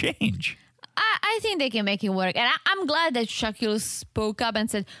him to change. I think they can make it work. And I'm glad that Shaquille spoke up and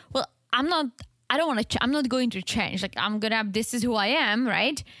said, well, I'm not going to change. Like, this is who I am,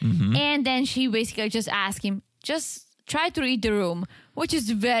 right? Mm-hmm. And then she basically just asked him, just try to read the room, which is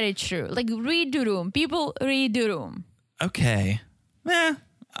very true. Like, read the room. People read the room. Okay.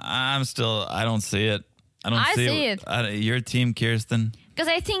 I don't see it. I see it. Your team, Kirsten. Because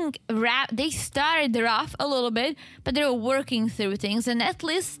I think they started rough a little bit, but they're working through things, and at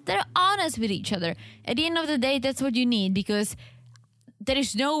least they're honest with each other. At the end of the day, that's what you need, because there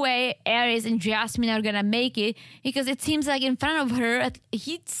is no way Aries and Jasmine are going to make it, because it seems like in front of her,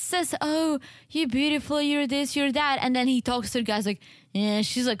 he says, oh, you're beautiful, you're this, you're that, and then he talks to the guys like, yeah,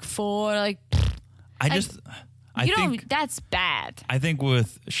 she's like 4, like... I think that's bad. I think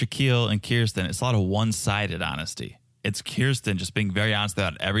with Shaquille and Kirsten, it's a lot of one-sided honesty. It's Kirsten just being very honest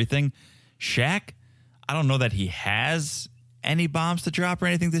about everything. Shaq, I don't know that he has any bombs to drop or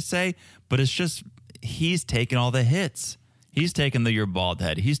anything to say, but it's just he's taking all the hits. He's taking the you're bald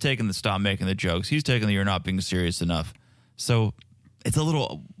head. He's taking the stop making the jokes. He's taking the you're not being serious enough. So it's a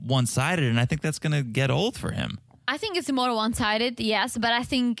little one-sided, and I think that's going to get old for him. I think it's more one-sided, yes, but I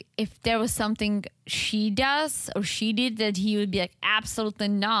think if there was something she does or she did that he would be like, absolutely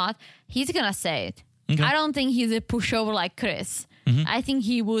not, he's going to say it. Okay. I don't think he's a pushover like Chris. Mm-hmm. I think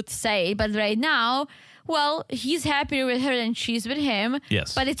he would say, but right now, well, he's happier with her than she's with him.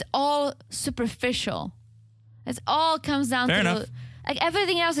 Yes. But it's all superficial. It all comes down Fair to... enough. Like,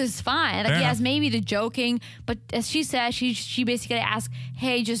 everything else is fine. Like, yes, maybe the joking, but as she said, she basically asked,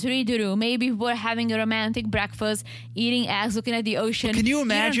 hey, just read the room. Maybe we're having a romantic breakfast, eating eggs, looking at the ocean. But can you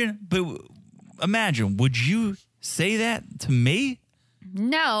imagine? Would you say that to me?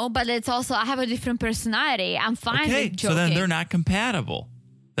 No, but it's also, I have a different personality. I'm fine with joking. So then they're not compatible.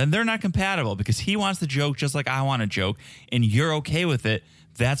 then they're not compatible because he wants to joke just like I want to joke and you're okay with it.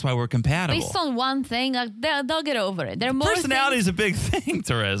 That's why we're compatible. Based on one thing, like, they'll get over it. There are more Personality is a big thing,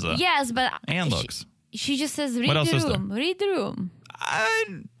 Teresa. Yes, but and looks. She just says, read the room. Read the room.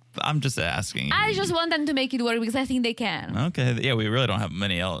 I'm just asking. I just want them to make it work because I think they can. Okay. Yeah, we really don't have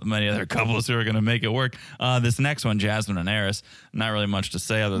many other couples who are going to make it work. This next one, Jasmine and Eris, not really much to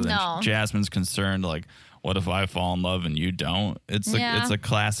say other than Jasmine's concerned, like, what if I fall in love and you don't? It's a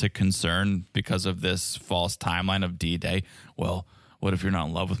classic concern because of this false timeline of D-Day. Well, what if you're not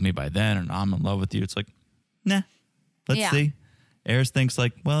in love with me by then and I'm in love with you? It's like, nah, let's see. Eris thinks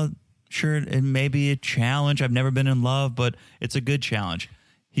like, well, sure, it may be a challenge. I've never been in love, but it's a good challenge.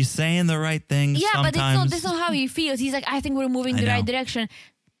 He's saying the right things sometimes. But that's not how he feels. He's like, I think we're moving the right direction.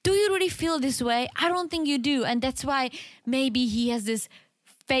 Do you really feel this way? I don't think you do. And that's why maybe he has this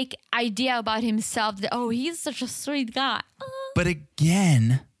fake idea about himself that, oh, he's such a sweet guy. But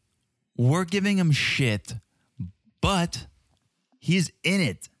again, we're giving him shit, but he's in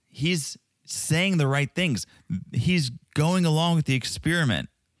it. He's saying the right things. He's going along with the experiment.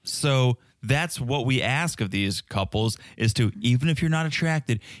 So that's what we ask of these couples is to, even if you're not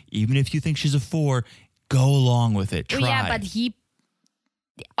attracted, even if you think she's a 4, go along with it. Try. Yeah, but you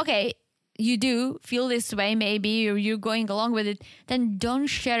do feel this way, maybe, or you're going along with it, then don't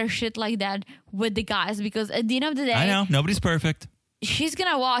share shit like that with the guys because at the end of the day, I know, nobody's perfect. She's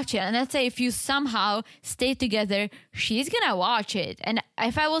gonna watch it, and let's say if you somehow stay together, she's gonna watch it. And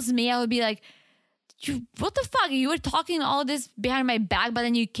if I was me, I would be like, what the fuck? You were talking all this behind my back, but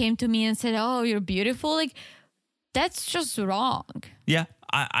then you came to me and said, oh, you're beautiful. Like, that's just wrong. Yeah,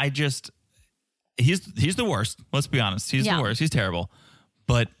 I just, he's the worst. Let's be honest. He's the worst. He's terrible.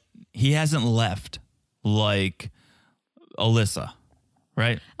 But he hasn't left like Alyssa,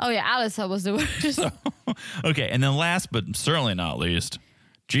 right? Oh, yeah, Alyssa was the worst. So, okay, and then last but certainly not least,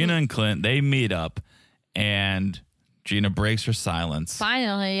 Gina and Clint, they meet up and Gina breaks her silence.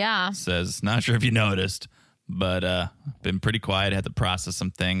 Finally, yeah. Says, not sure if you noticed, but been pretty quiet. Had to process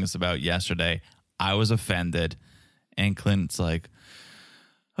some things about yesterday. I was offended. And Clint's like,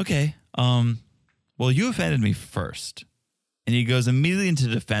 okay, well, you offended me first. And he goes immediately into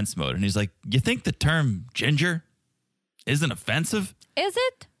defense mode. And he's like, you think the term ginger isn't offensive? Is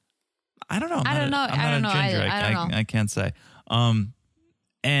it? I don't know. I don't know. I don't know. I can't say.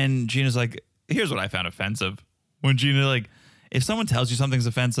 And Gina's like, here's what I found offensive. When Gina, like, if someone tells you something's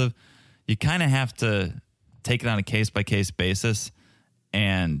offensive, you kind of have to take it on a case-by-case basis.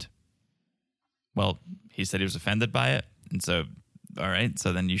 And, well, he said he was offended by it. And so, all right,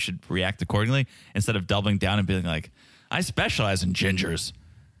 so then you should react accordingly instead of doubling down and being like, I specialize in gingers.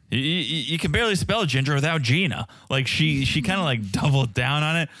 You can barely spell ginger without Gina. Like, she kind of, like, doubled down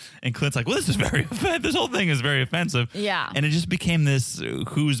on it. And Clint's like, well, this is very offensive. This whole thing is very offensive. Yeah. And it just became this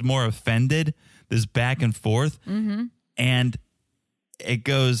who's more offended, this back and forth. Mm-hmm. And it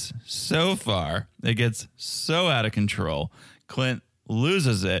goes so far. It gets so out of control. Clint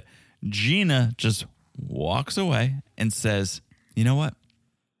loses it. Gina just walks away and says, you know what?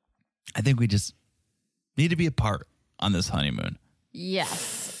 I think we just need to be apart on this honeymoon.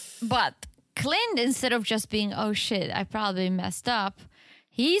 Yes. But Clint, instead of just being, oh shit, I probably messed up,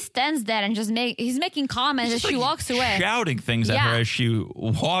 he stands there and he's making comments as she walks away. Shouting things at her as she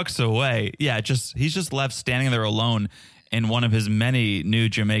walks away. Yeah, he's just left standing there alone in one of his many new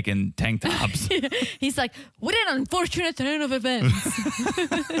Jamaican tank tops. He's like, what an unfortunate turn of events.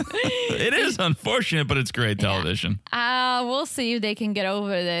 It is unfortunate, but it's great television. We'll see if they can get over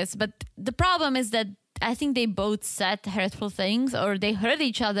this. But the problem is that I think they both said hurtful things or they hurt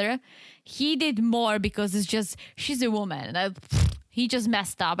each other. He did more because it's just, she's a woman. He just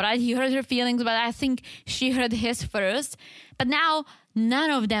messed up, right? He hurt her feelings, but I think she hurt his first. But now none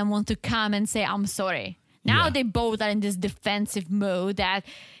of them want to come and say, I'm sorry. Now they both are in this defensive mode that,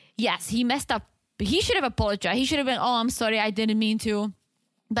 yes, he messed up. He should have apologized. He should have been, oh, I'm sorry, I didn't mean to.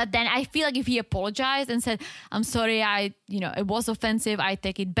 But then I feel like if he apologized and said, I'm sorry, it was offensive, I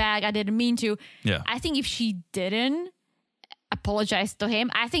take it back, I didn't mean to. Yeah. I think if she didn't apologize to him,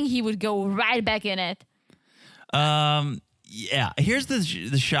 I think he would go right back in it. Yeah. Here's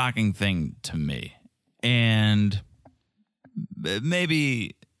the shocking thing to me. And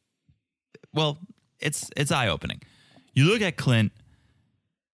maybe, well, it's eye-opening. You look at Clint,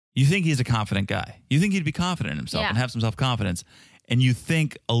 you think he's a confident guy. You think he'd be confident in himself and have some self-confidence. And you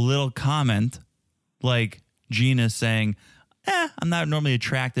think a little comment like Gina saying, I'm not normally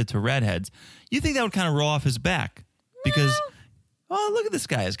attracted to redheads. You think that would kind of roll off his back because, oh, look at this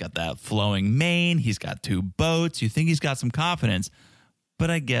guy. He's got that flowing mane. He's got 2 boats. You think he's got some confidence. But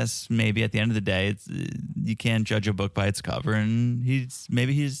I guess maybe at the end of the day, you can't judge a book by its cover, and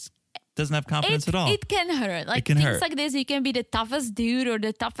maybe he's doesn't have confidence at all. It can hurt. Like things hurt. Like this, you can be the toughest dude or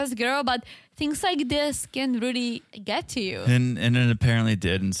the toughest girl, but things like this can really get to you. And it apparently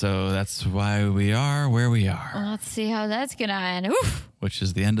did, and so that's why we are where we are. Well, let's see how that's gonna end. Oof. Which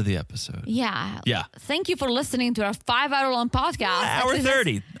is the end of the episode. Yeah. Yeah. Thank you for listening to our 5-hour-long podcast. Hour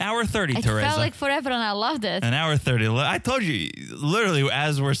 30. Hour 30, it Teresa. It felt like forever, and I loved it. An hour 30. I told you, literally,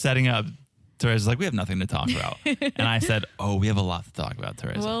 as we're setting up, Teresa's like, we have nothing to talk about. And I said, we have a lot to talk about,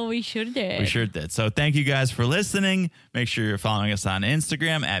 Teresa. Well, we sure did. We sure did. So thank you guys for listening. Make sure you're following us on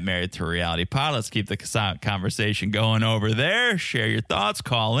Instagram at Married to Reality Pod. Let's keep the conversation going over there. Share your thoughts.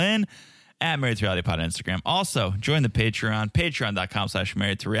 Call in at Married to Reality Pod on Instagram. Also, join the Patreon,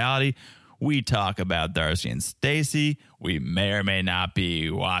 patreon.com/Married to Reality. We talk about Darcy and Stacy. We may or may not be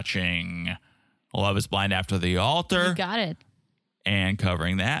watching Love is Blind After the Altar. You got it. And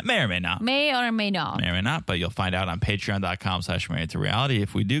covering that. May or may not. May or may not. May or may not, but you'll find out on patreon.com/Married to Reality.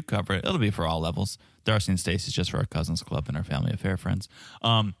 If we do cover it, it'll be for all levels. Darcy and Stacey's just for our Cousins Club and our Family Affair friends.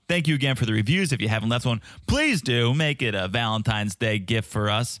 Thank you again for the reviews. If you haven't left one, please do. Make it a Valentine's Day gift for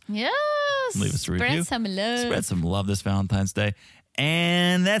us. Yes. Leave us a review. Spread some love. Spread some love this Valentine's Day.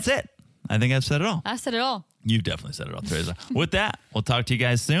 And that's it. I think I've said it all. I said it all. You've definitely said it all, Teresa. With that, we'll talk to you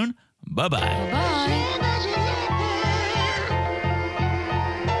guys soon. Bye-bye. Bye-bye.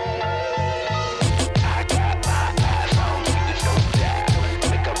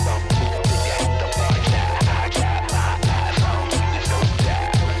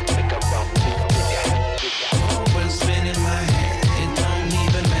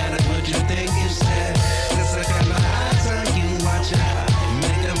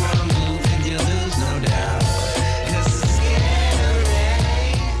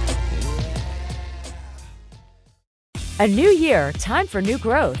 A new year, time for new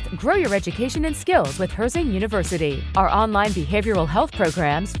growth. Grow your education and skills with Herzing University. Our online behavioral health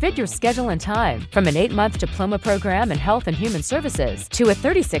programs fit your schedule and time. From an 8-month diploma program in health and human services to a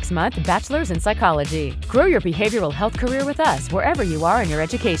 36-month bachelor's in psychology. Grow your behavioral health career with us wherever you are in your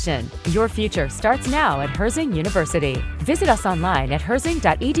education. Your future starts now at Herzing University. Visit us online at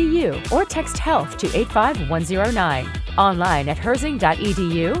herzing.edu or text health to 85109. Online at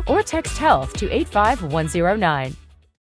herzing.edu or text health to 85109.